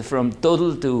lengths from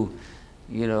total to,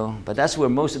 you know, but that's where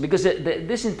most, because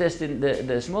this intestine,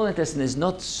 the small intestine is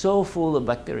not so full of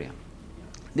bacteria.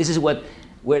 This is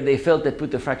where they felt that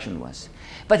putrefaction was.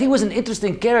 But he was an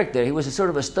interesting character. He was a sort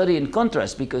of a study in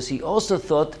contrast, because he also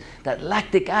thought that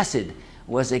lactic acid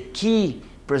was a key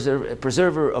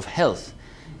preserver of health.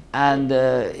 And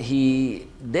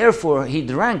therefore he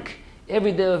drank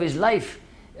every day of his life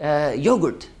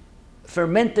yogurt,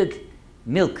 fermented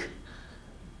milk.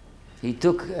 He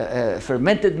took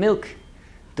fermented milk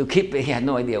to keep, he had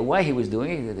no idea why he was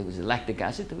doing it. It was lactic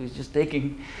acid. He was just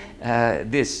taking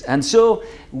this. And so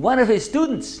one of his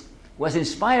students was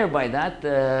inspired by that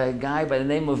guy by the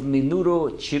name of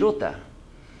Minoru Chirota.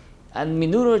 And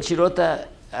Minoru Chirota,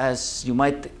 as you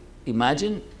might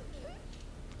imagine,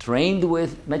 trained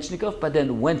with Mechnikov, but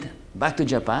then went back to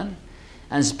Japan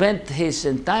and spent his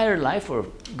entire life, or a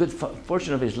good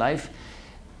portion of his life,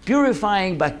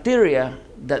 purifying bacteria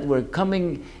that were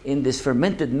coming in this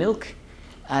fermented milk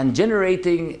and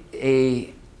generating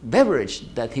a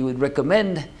beverage that he would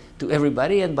recommend to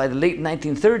everybody. And by the late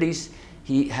 1930s,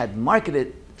 he had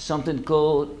marketed something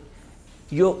called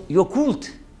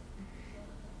Yakult,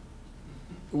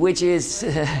 which is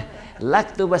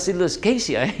Lactobacillus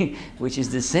casei, which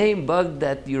is the same bug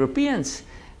that Europeans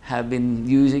have been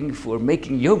using for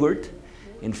making yogurt.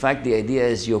 In fact, the idea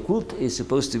is Yakult is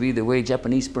supposed to be the way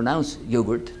Japanese pronounce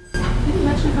yogurt. Didn't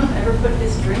Mechnikov ever put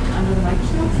this drink under the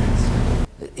microscope?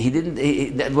 He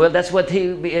didn't. Well, that's what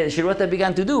Shirota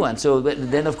began to do. And so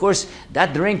then, of course,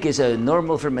 that drink is a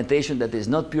normal fermentation that is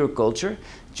not pure culture,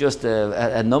 just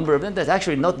a number of them. There's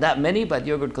actually not that many, but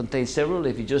yogurt contains several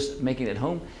if you're just making it at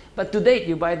home. But to date,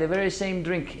 you buy the very same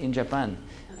drink in Japan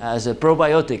as a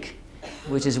probiotic,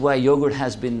 which is why yogurt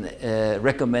has been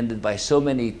recommended by so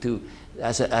many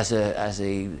as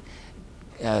a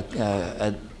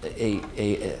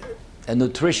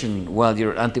nutrition while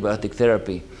you're antibiotic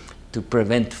therapy to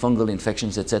prevent fungal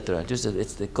infections, etc. Just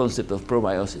it's the concept of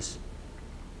probiosis.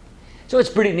 So it's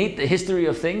pretty neat, the history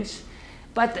of things.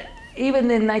 But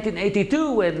even in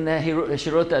 1982, when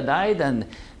Shirota died and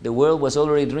the world was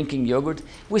already drinking yogurt,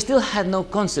 we still had no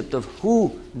concept of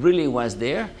who really was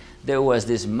there. There was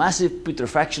this massive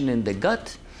putrefaction in the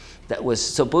gut that was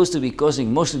supposed to be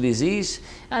causing most of the disease,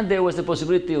 and there was the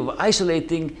possibility of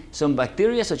isolating some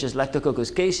bacteria, such as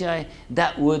Lactococcus casei,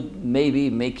 that would maybe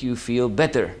make you feel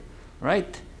better,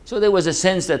 right? So there was a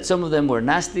sense that some of them were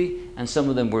nasty and some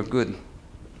of them were good.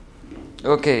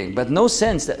 Okay, but no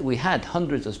sense that we had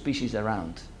hundreds of species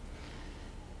around.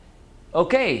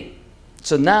 Okay,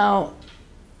 so now,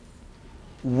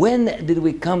 when did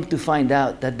we come to find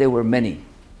out that there were many?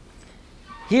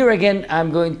 Here again,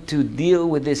 I'm going to deal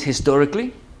with this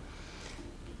historically.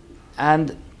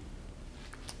 And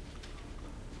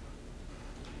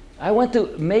I want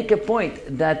to make a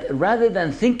point that rather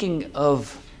than thinking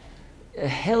of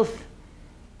health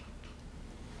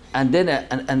and then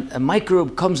a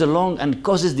microbe comes along and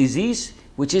causes disease,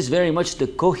 which is very much the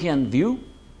Kochian view,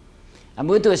 I'm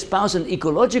going to espouse an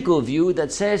ecological view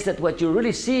that says that what you're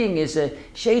really seeing is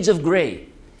shades of gray,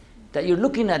 that you're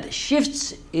looking at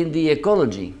shifts in the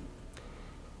ecology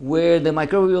where the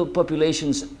microbial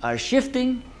populations are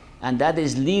shifting, and that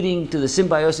is leading to the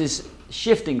symbiosis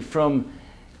shifting from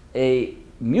a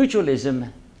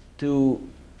mutualism to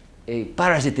a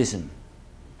parasitism.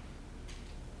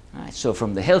 Right, so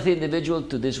from the healthy individual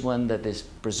to this one that is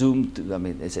presumed to, I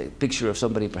mean, it's a picture of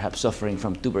somebody perhaps suffering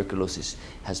from tuberculosis,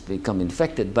 has become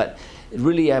infected. But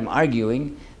really I'm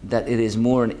arguing that it is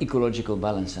more an ecological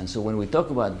balance. And so when we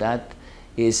talk about that,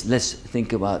 let's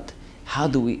think about how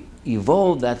do we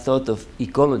evolve that thought of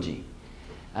ecology.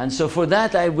 And so for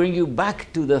that I bring you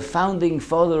back to the founding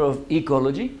father of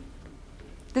ecology.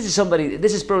 This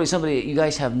is probably somebody you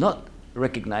guys have not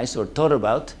recognized or thought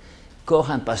about. Koch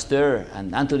and Pasteur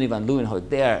and Anthony van Leeuwenhoek,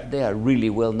 they are really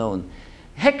well known.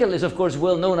 Haeckel is of course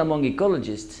well known among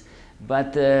ecologists,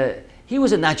 but he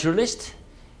was a naturalist.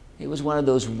 He was one of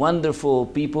those wonderful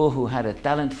people who had a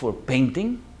talent for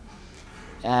painting.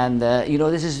 And you know,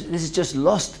 this is just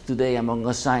lost today among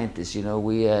us scientists. You know,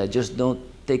 we just don't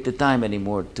take the time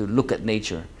anymore to look at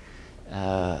nature.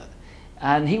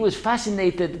 And he was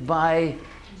fascinated by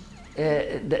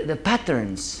the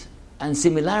patterns and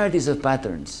similarities of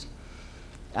patterns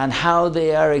and how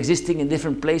they are existing in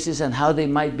different places and how they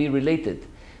might be related.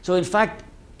 So in fact,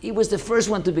 he was the first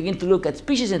one to begin to look at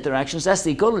species interactions, that's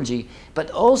the ecology, but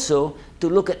also to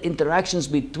look at interactions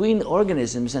between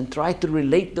organisms and try to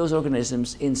relate those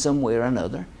organisms in some way or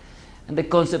another. And the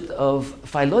concept of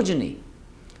phylogeny.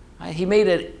 He made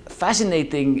a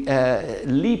fascinating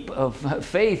leap of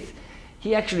faith.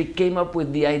 He actually came up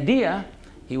with the idea,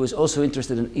 he was also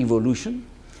interested in evolution,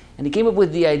 and he came up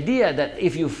with the idea that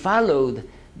if you followed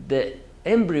the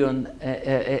embryonic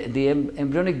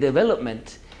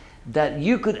development, that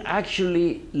you could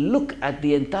actually look at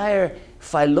the entire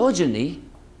phylogeny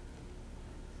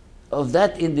of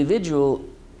that individual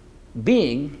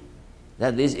being,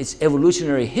 that is its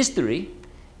evolutionary history,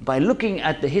 by looking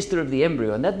at the history of the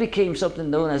embryo. And that became something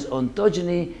known as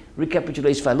ontogeny,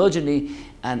 recapitulates phylogeny,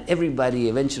 and everybody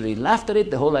eventually laughed at it.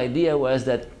 The whole idea was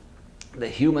that the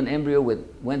human embryo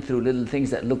went through little things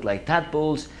that looked like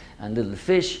tadpoles and little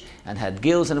fish and had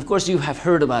gills. And of course you have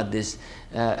heard about this.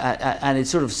 And it's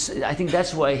sort of, I think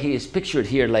that's why he is pictured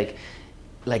here like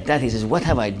that. He says, what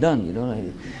have I done? You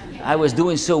know, I was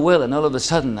doing so well and all of a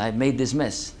sudden I made this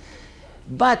mess.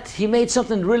 But he made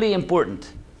something really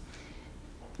important.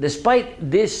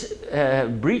 Despite this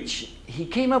breach, he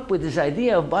came up with this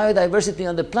idea of biodiversity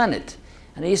on the planet.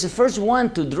 And he's the first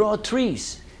one to draw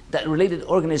trees that related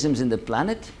organisms in the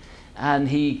planet. And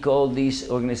he called these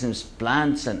organisms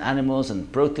plants and animals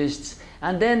and protists.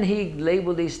 And then he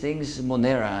labeled these things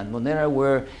Monera. And Monera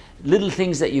were little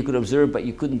things that you could observe, but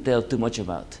you couldn't tell too much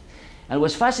about. And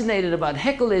what's fascinating about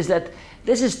Haeckel is that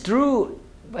this is true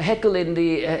Haeckel in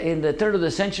the turn of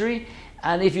the century.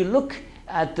 And if you look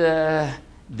at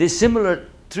dissimilar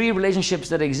tree relationships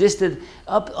that existed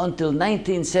up until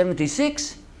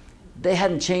 1976, they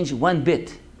hadn't changed one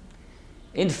bit.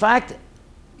 In fact,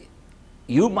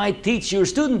 you might teach your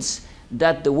students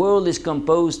that the world is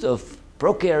composed of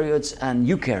prokaryotes and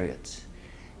eukaryotes.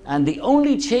 And the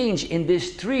only change in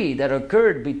this tree that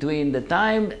occurred between the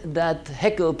time that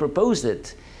Haeckel proposed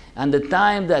it and the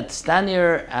time that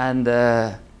Stanier and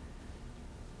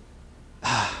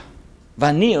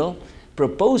Van Niel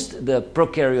proposed the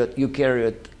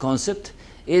prokaryote-eukaryote concept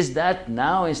is that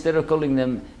now, instead of calling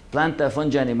them planta,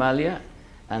 fungi, animalia,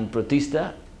 and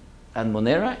protista, and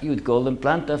Monera, you would call them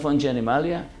planta, fungi,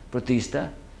 animalia, protista,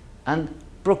 and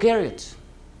prokaryotes.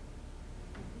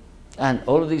 And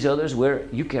all of these others were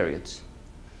eukaryotes.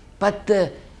 But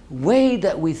the way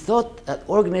that we thought that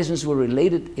organisms were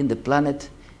related in the planet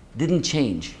didn't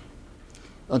change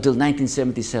until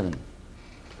 1977.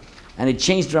 And it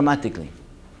changed dramatically.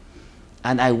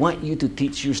 And I want you to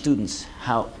teach your students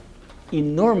how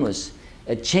enormous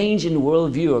a change in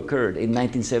worldview occurred in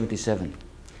 1977.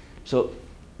 So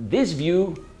this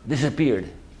view disappeared.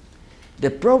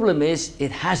 The problem is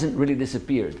it hasn't really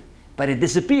disappeared, but it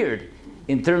disappeared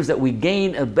in terms that we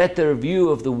gain a better view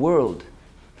of the world,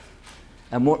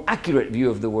 a more accurate view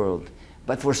of the world.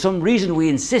 But for some reason we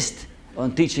insist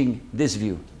on teaching this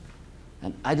view.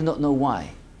 And I do not know why,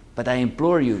 but I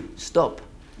implore you, stop.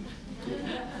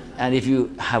 And if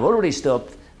you have already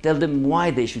stopped, tell them why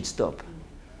they should stop,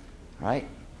 right?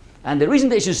 And the reason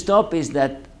they should stop is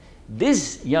that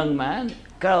this young man,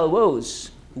 Carl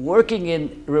Woese, working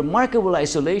in remarkable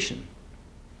isolation,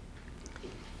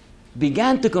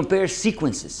 began to compare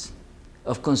sequences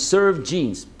of conserved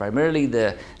genes, primarily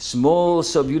the small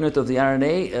subunit of the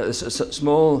RNA,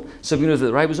 small subunit of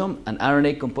the ribosome, an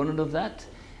RNA component of that.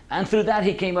 And through that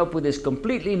he came up with this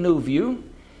completely new view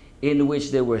in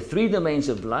which there were three domains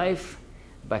of life: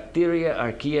 bacteria,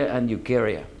 archaea, and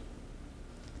eukarya.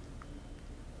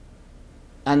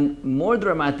 And more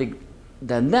dramatic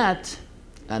than that,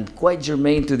 and quite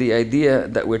germane to the idea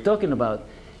that we're talking about,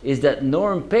 is that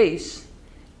Norm Pace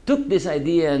took this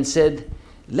idea and said,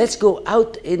 let's go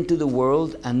out into the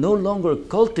world and no longer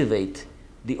cultivate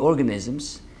the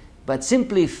organisms, but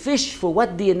simply fish for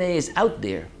what DNA is out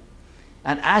there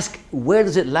and ask, where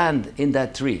does it land in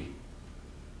that tree?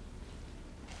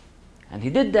 And he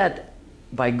did that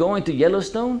by going to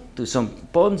Yellowstone, to some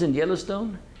ponds in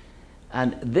Yellowstone,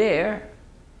 and there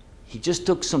he just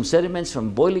took some sediments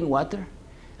from boiling water,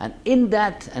 and in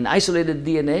that, an isolated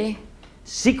DNA,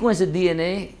 sequenced the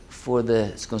DNA for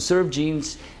the conserved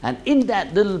genes, and in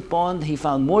that little pond he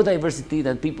found more diversity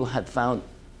than people had found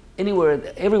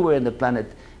everywhere in the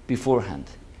planet beforehand.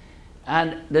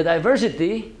 And the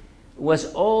diversity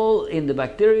was all in the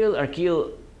bacterial,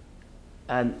 archaeal,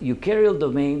 and eukaryotic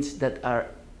domains that are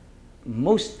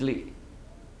mostly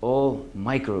all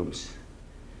microbes.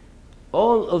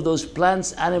 all of those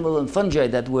plants, animal, and fungi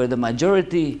that were the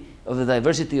majority of the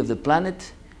diversity of the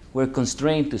planet were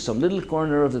constrained to some little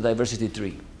corner of the diversity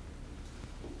tree.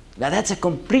 Now that's a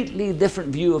completely different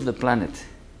view of the planet.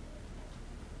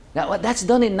 Now that's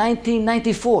done in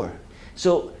 1994.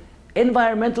 So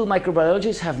environmental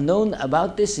microbiologists have known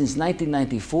about this since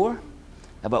 1994,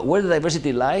 about where the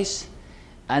diversity lies,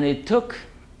 and it took,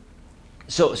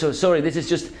 sorry, this is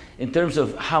just in terms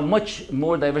of how much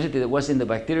more diversity there was in the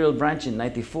bacterial branch in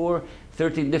 94,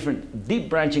 13 different deep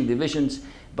branching divisions.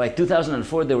 By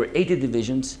 2004, there were 80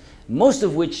 divisions, most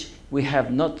of which we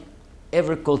have not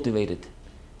ever cultivated.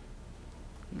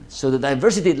 So the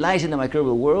diversity lies in the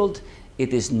microbial world.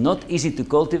 It is not easy to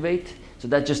cultivate. So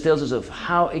that just tells us of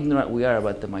how ignorant we are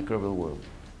about the microbial world,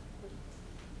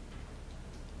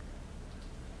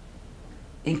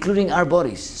 including our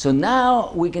bodies. So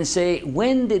now we can say,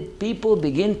 when did people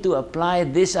begin to apply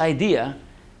this idea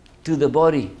to the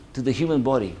body, to the human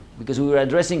body? Because we were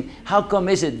addressing, how come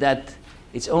is it that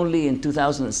it's only in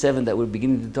 2007 that we're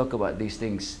beginning to talk about these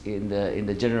things in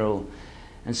the general.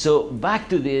 And so back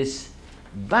to this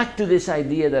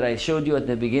idea that I showed you at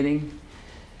the beginning.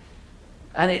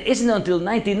 And it isn't until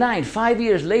 99, 5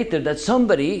 years later, that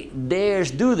somebody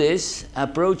dares do this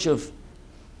approach of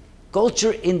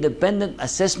culture-independent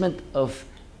assessment of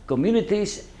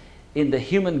communities in the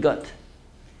human gut.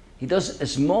 He does a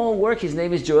small work. His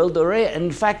name is Joel Doré, and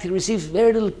in fact, he receives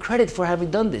very little credit for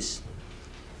having done this.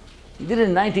 He did it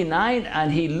in 99,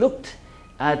 and he looked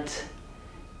at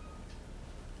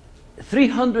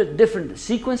 300 different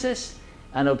sequences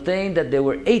and obtained that there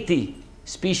were 80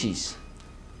 species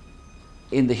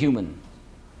in the human.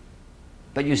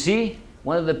 But you see,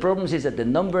 one of the problems is that the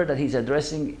number that he's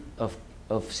addressing of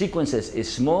sequences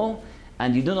is small,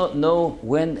 and you do not know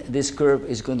when this curve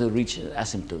is going to reach an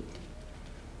asymptote,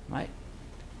 right?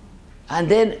 And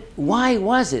then, why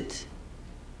was it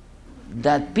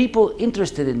that people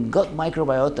interested in gut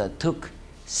microbiota took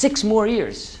 6 more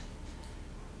years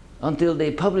until they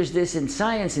published this in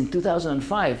Science in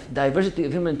 2005, Diversity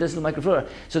of Human Intestinal Microflora?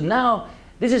 So now,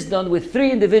 this is done with 3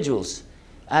 individuals,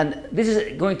 and this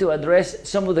is going to address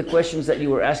some of the questions that you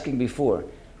were asking before.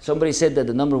 Somebody said that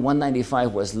the number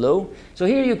 195 was low. So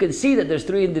here you can see that there's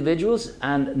 3 individuals,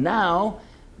 and now,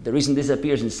 the reason this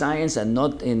appears in Science and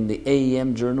not in the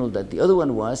AEM journal that the other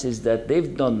one was, is that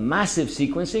they've done massive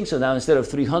sequencing. So now instead of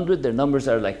 300, their numbers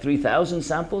are like 3,000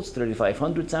 samples,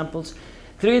 3,500 samples.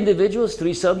 3 individuals,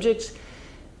 3 subjects.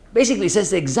 Basically says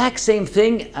the exact same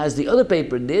thing as the other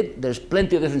paper did. There's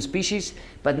plenty of different species,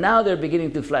 but now they're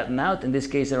beginning to flatten out. In this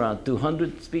case, around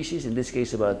 200 species. In this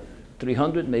case, about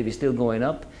 300, maybe still going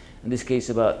up. In this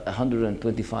case, about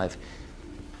 125.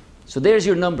 So there's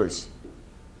your numbers.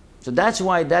 So that's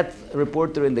why that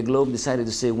reporter in the Globe decided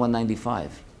to say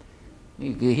 195.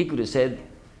 He could have said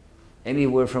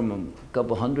anywhere from a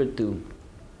couple hundred to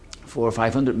 400 or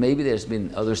 500 maybe. There's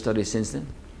been other studies since then.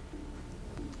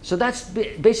 So that's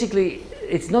basically,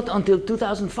 it's not until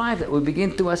 2005 that we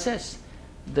begin to assess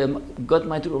the gut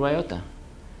microbiota.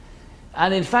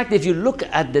 And in fact, if you look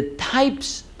at the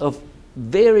types of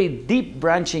very deep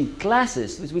branching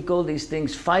classes, which we call these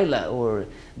things phyla or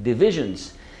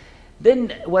divisions,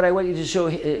 then what I want you to show,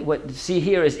 see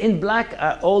here is in black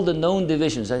are all the known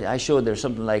divisions. I showed there's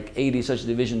something like 80 such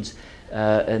divisions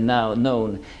now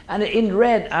known. And in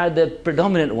red are the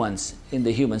predominant ones in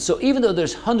the human. So even though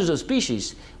there's hundreds of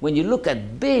species, when you look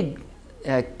at big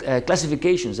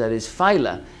classifications, that is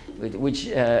phyla, which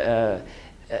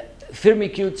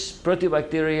firmicutes,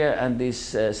 proteobacteria, and these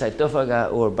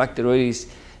cytophaga or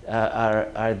bacteroides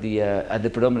are the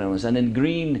predominant ones. And in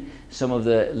green, some of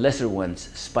the lesser ones.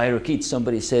 Spirochetes,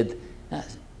 somebody said,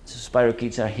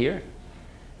 spirochetes are here.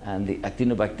 And the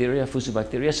actinobacteria,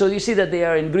 fusobacteria. So you see that they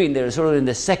are in green. They're sort of in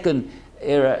the second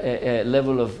era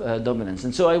level of dominance.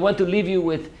 And so I want to leave you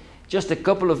with just a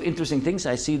couple of interesting things.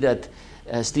 I see that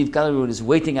Steve Callery is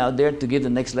waiting out there to give the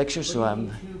next lecture. So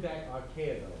I'm.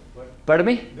 Pardon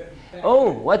me?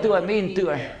 Oh, what do I mean to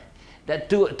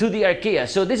the archaea?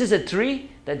 So this is a tree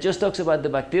that just talks about the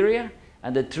bacteria,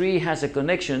 and the tree has a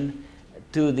connection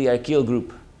to the archaeal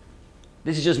group.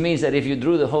 This just means that if you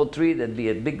drew the whole tree, there'd be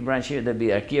a big branch here, there'd be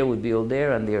archaea would be all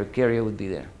there, and the archaea would be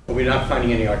there. But we're not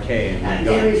finding any archaea in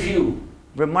the Very few,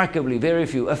 remarkably very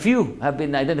few. A few have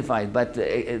been identified, but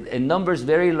in numbers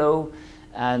very low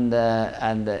and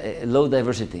low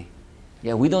diversity.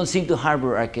 Yeah, we don't seem to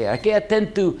harbor archaea. Archaea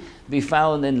tend to be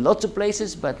found in lots of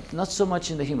places, but not so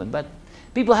much in the human. But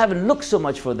people haven't looked so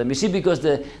much for them. You see, because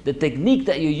the technique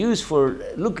that you use for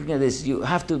looking at this, you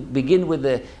have to begin with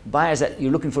the bias that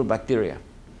you're looking for bacteria.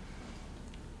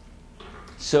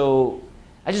 So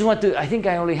I just want to, I think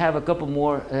I only have a couple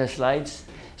more slides.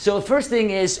 So first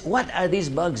thing is, what are these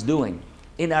bugs doing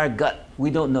in our gut? We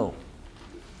don't know.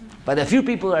 But a few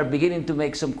people are beginning to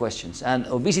make some questions. And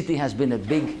obesity has been a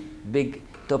big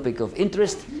topic of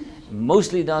interest,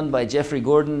 mostly done by Jeffrey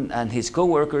Gordon and his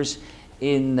co-workers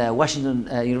in Washington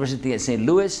University at St.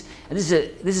 Louis. And this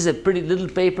is a pretty little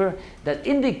paper that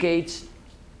indicates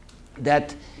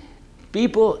that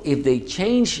people, if they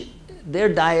change their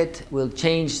diet, will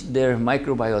change their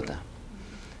microbiota.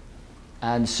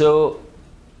 And so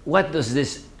what does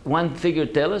this one figure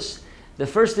tell us? The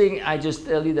first thing I just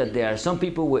tell you that there are some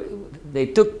people, they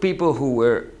took people who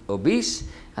were obese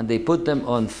and they put them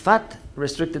on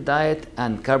fat-restricted diet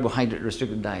and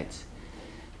carbohydrate-restricted diets.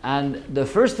 And the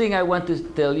first thing I want to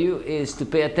tell you is to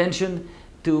pay attention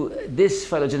to this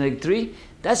phylogenetic tree.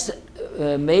 That's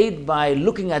made by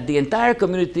looking at the entire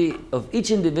community of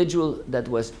each individual that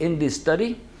was in this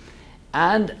study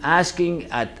and asking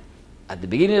at the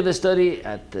beginning of the study,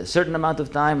 at a certain amount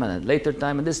of time, and at a later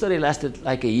time. And this study lasted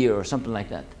like a year or something like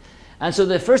that. And so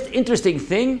the first interesting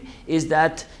thing is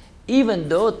that even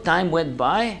though time went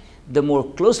by, the more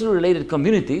closely related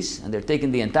communities, and they're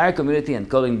taking the entire community and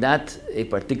calling that a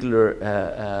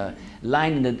particular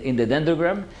line in the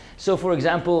dendrogram. So for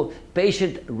example,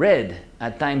 patient red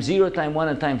at time 0, time 1,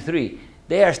 and time 3,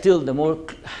 they are still the more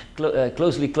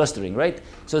closely clustering, right?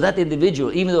 So that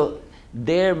individual, even though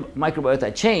their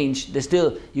microbiota changed, they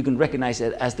still, you can recognize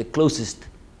it as the closest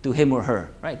to him or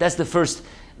her, right? That's the first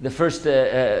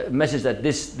message that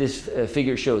this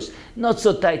figure shows. Not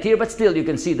so tight here, but still you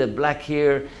can see the black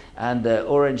here and the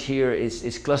orange here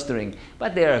is clustering.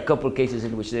 But there are a couple cases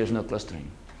in which there's no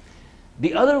clustering.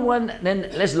 The other one, then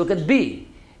let's look at B.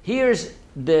 Here's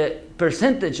the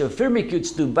percentage of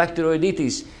firmicutes to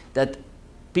bacteroidetes that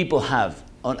people have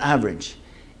on average.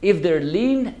 If they're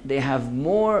lean, they have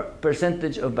more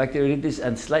percentage of bacteroidetes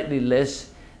and slightly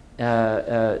less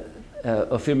of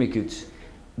firmicutes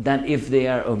than if they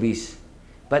are obese.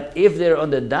 But if they're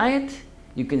on the diet,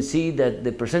 you can see that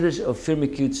the percentage of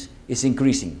firmicutes is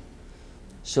increasing.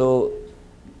 So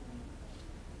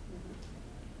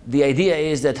the idea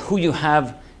is that who you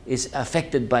have is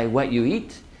affected by what you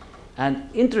eat. And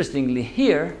interestingly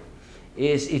here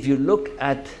is if you look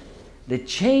at the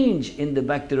change in the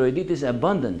bacteroidetes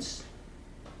abundance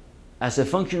as a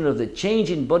function of the change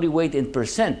in body weight in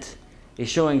percent is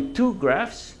showing two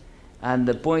graphs. And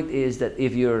the point is that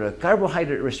if you're a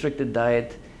carbohydrate restricted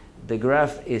diet, the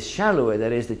graph is shallower.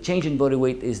 That is, the change in body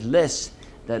weight is less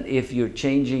than if you're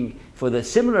changing for the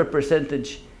similar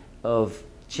percentage of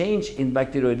change in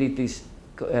bacteroidetes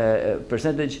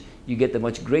percentage, you get a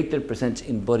much greater percentage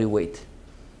in body weight.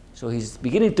 So he's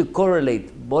beginning to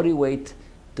correlate body weight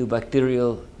to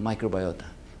bacterial microbiota.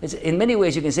 In many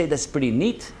ways, you can say that's pretty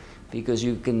neat, because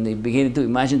you can begin to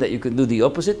imagine that you can do the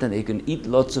opposite, and you can eat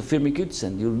lots of firmicutes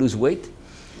and you'll lose weight.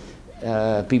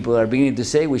 People are beginning to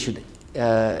say we should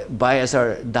bias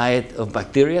our diet of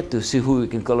bacteria to see who we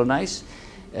can colonize.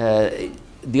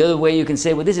 The other way you can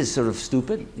say, well, this is sort of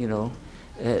stupid, you know.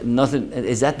 Nothing,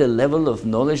 is that the level of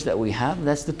knowledge that we have?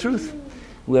 That's the truth.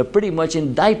 We are pretty much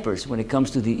in diapers when it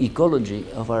comes to the ecology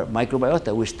of our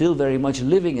microbiota. We're still very much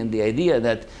living in the idea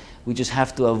that we just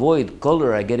have to avoid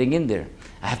cholera getting in there.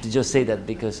 I have to just say that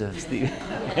because of Steve.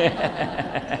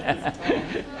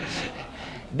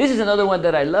 This is another one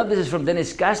that I love. This is from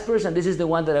Dennis Kaspers, and this is the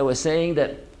one that I was saying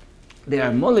that there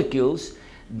are molecules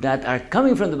that are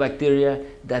coming from the bacteria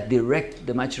that direct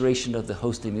the maturation of the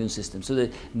host immune system. So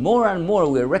that more and more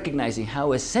we're recognizing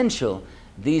how essential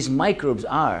these microbes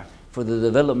are for the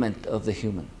development of the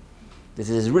human. This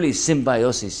is really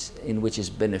symbiosis in which is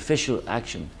beneficial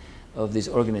action of these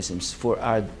organisms for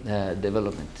our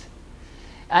development.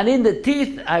 And in the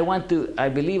teeth, I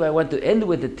believe I want to end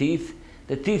with the teeth.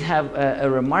 The teeth have a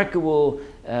remarkable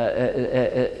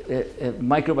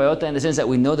microbiota in the sense that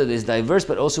we know that it's diverse,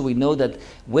 but also we know that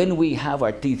when we have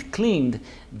our teeth cleaned,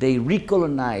 they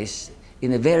recolonize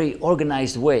in a very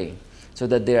organized way. So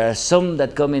that there are some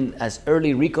that come in as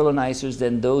early recolonizers,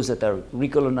 then those that are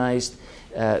recolonized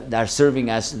are serving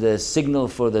as the signal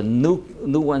for the new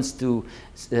ones to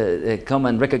come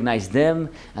and recognize them,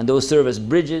 and those serve as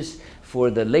bridges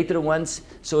for the later ones.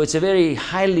 So it's a very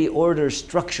highly ordered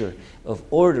structure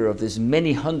of these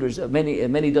many hundreds,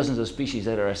 many dozens of species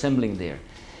that are assembling there.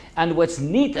 And what's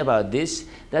neat about this,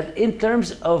 that in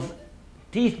terms of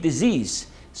teeth disease,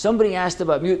 somebody asked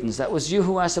about mutants. That was you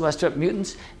who asked about strep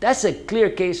mutants. That's a clear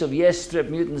case of, yes, strep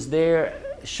mutants there,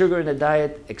 sugar in the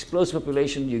diet, explosive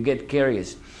population, you get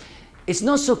caries. It's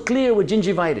not so clear with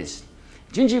gingivitis.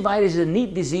 Gingivitis is a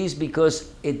neat disease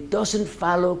because it doesn't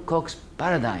follow Koch's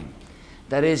paradigm.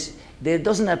 That is, there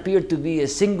doesn't appear to be a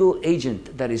single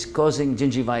agent that is causing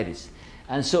gingivitis.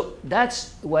 And so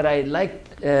that's what I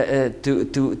like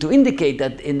to indicate,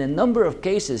 that in a number of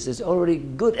cases, there's already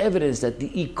good evidence that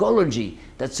the ecology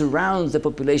that surrounds the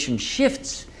population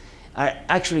shifts are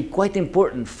actually quite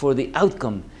important for the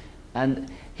outcome.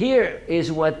 And here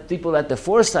is what people at the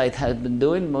Foresight have been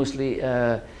doing, mostly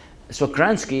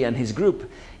Sokransky and his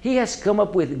group. He has come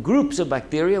up with groups of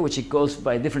bacteria, which he calls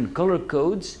by different color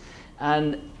codes.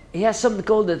 And he has something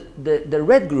called the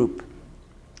red group,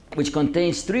 which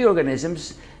contains 3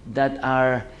 organisms that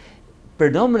are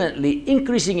predominantly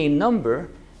increasing in number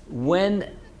when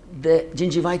the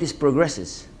gingivitis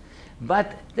progresses.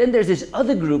 But then there's this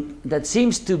other group that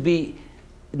seems to be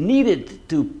needed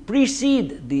to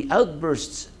precede the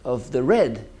outbursts of the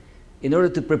red in order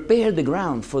to prepare the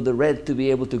ground for the red to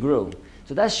be able to grow.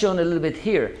 So that's shown a little bit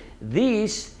here.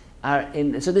 These are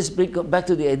so this brings back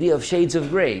to the idea of shades of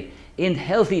gray. In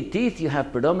healthy teeth, you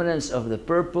have predominance of the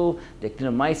purple, the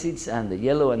actinomycetes, and the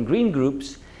yellow and green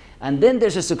groups. And then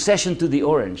there's a succession to the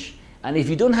orange. And if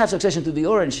you don't have succession to the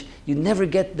orange, you never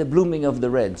get the blooming of the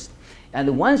reds.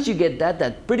 And once you get that,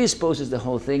 that predisposes the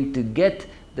whole thing to get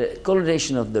the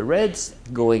coloration of the reds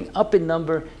going up in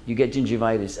number, you get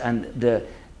gingivitis. And the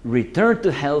return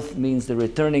to health means the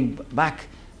returning back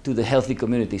to the healthy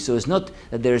community. So it's not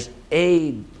that there's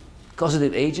a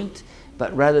causative agent,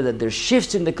 but rather that there's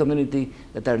shifts in the community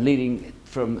that are leading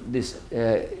from this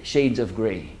shades of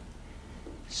gray.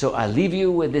 So I'll leave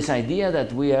you with this idea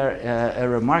that we are a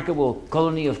remarkable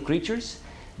colony of creatures,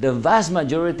 the vast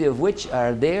majority of which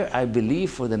are there, I believe,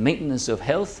 for the maintenance of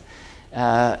health,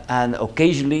 and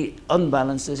occasionally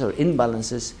unbalances or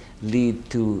imbalances lead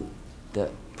to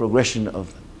the progression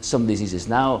of some diseases.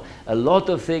 Now, a lot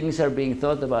of things are being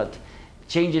thought about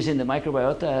changes in the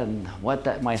microbiota and what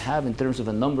that might have in terms of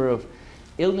a number of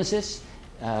illnesses.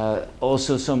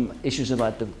 Also some issues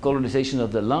about the colonization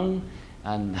of the lung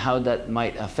and how that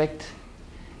might affect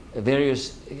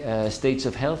various states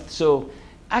of health. So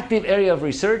active area of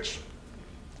research,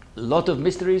 a lot of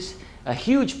mysteries, a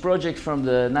huge project from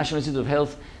the National Institute of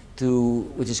Health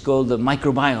which is called the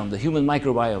microbiome, the human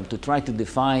microbiome, to try to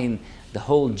define the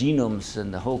whole genomes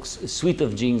and the whole suite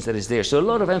of genes that is there. So a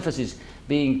lot of emphasis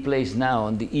being placed now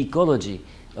on the ecology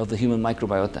of the human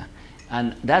microbiota.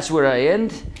 And that's where I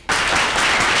end.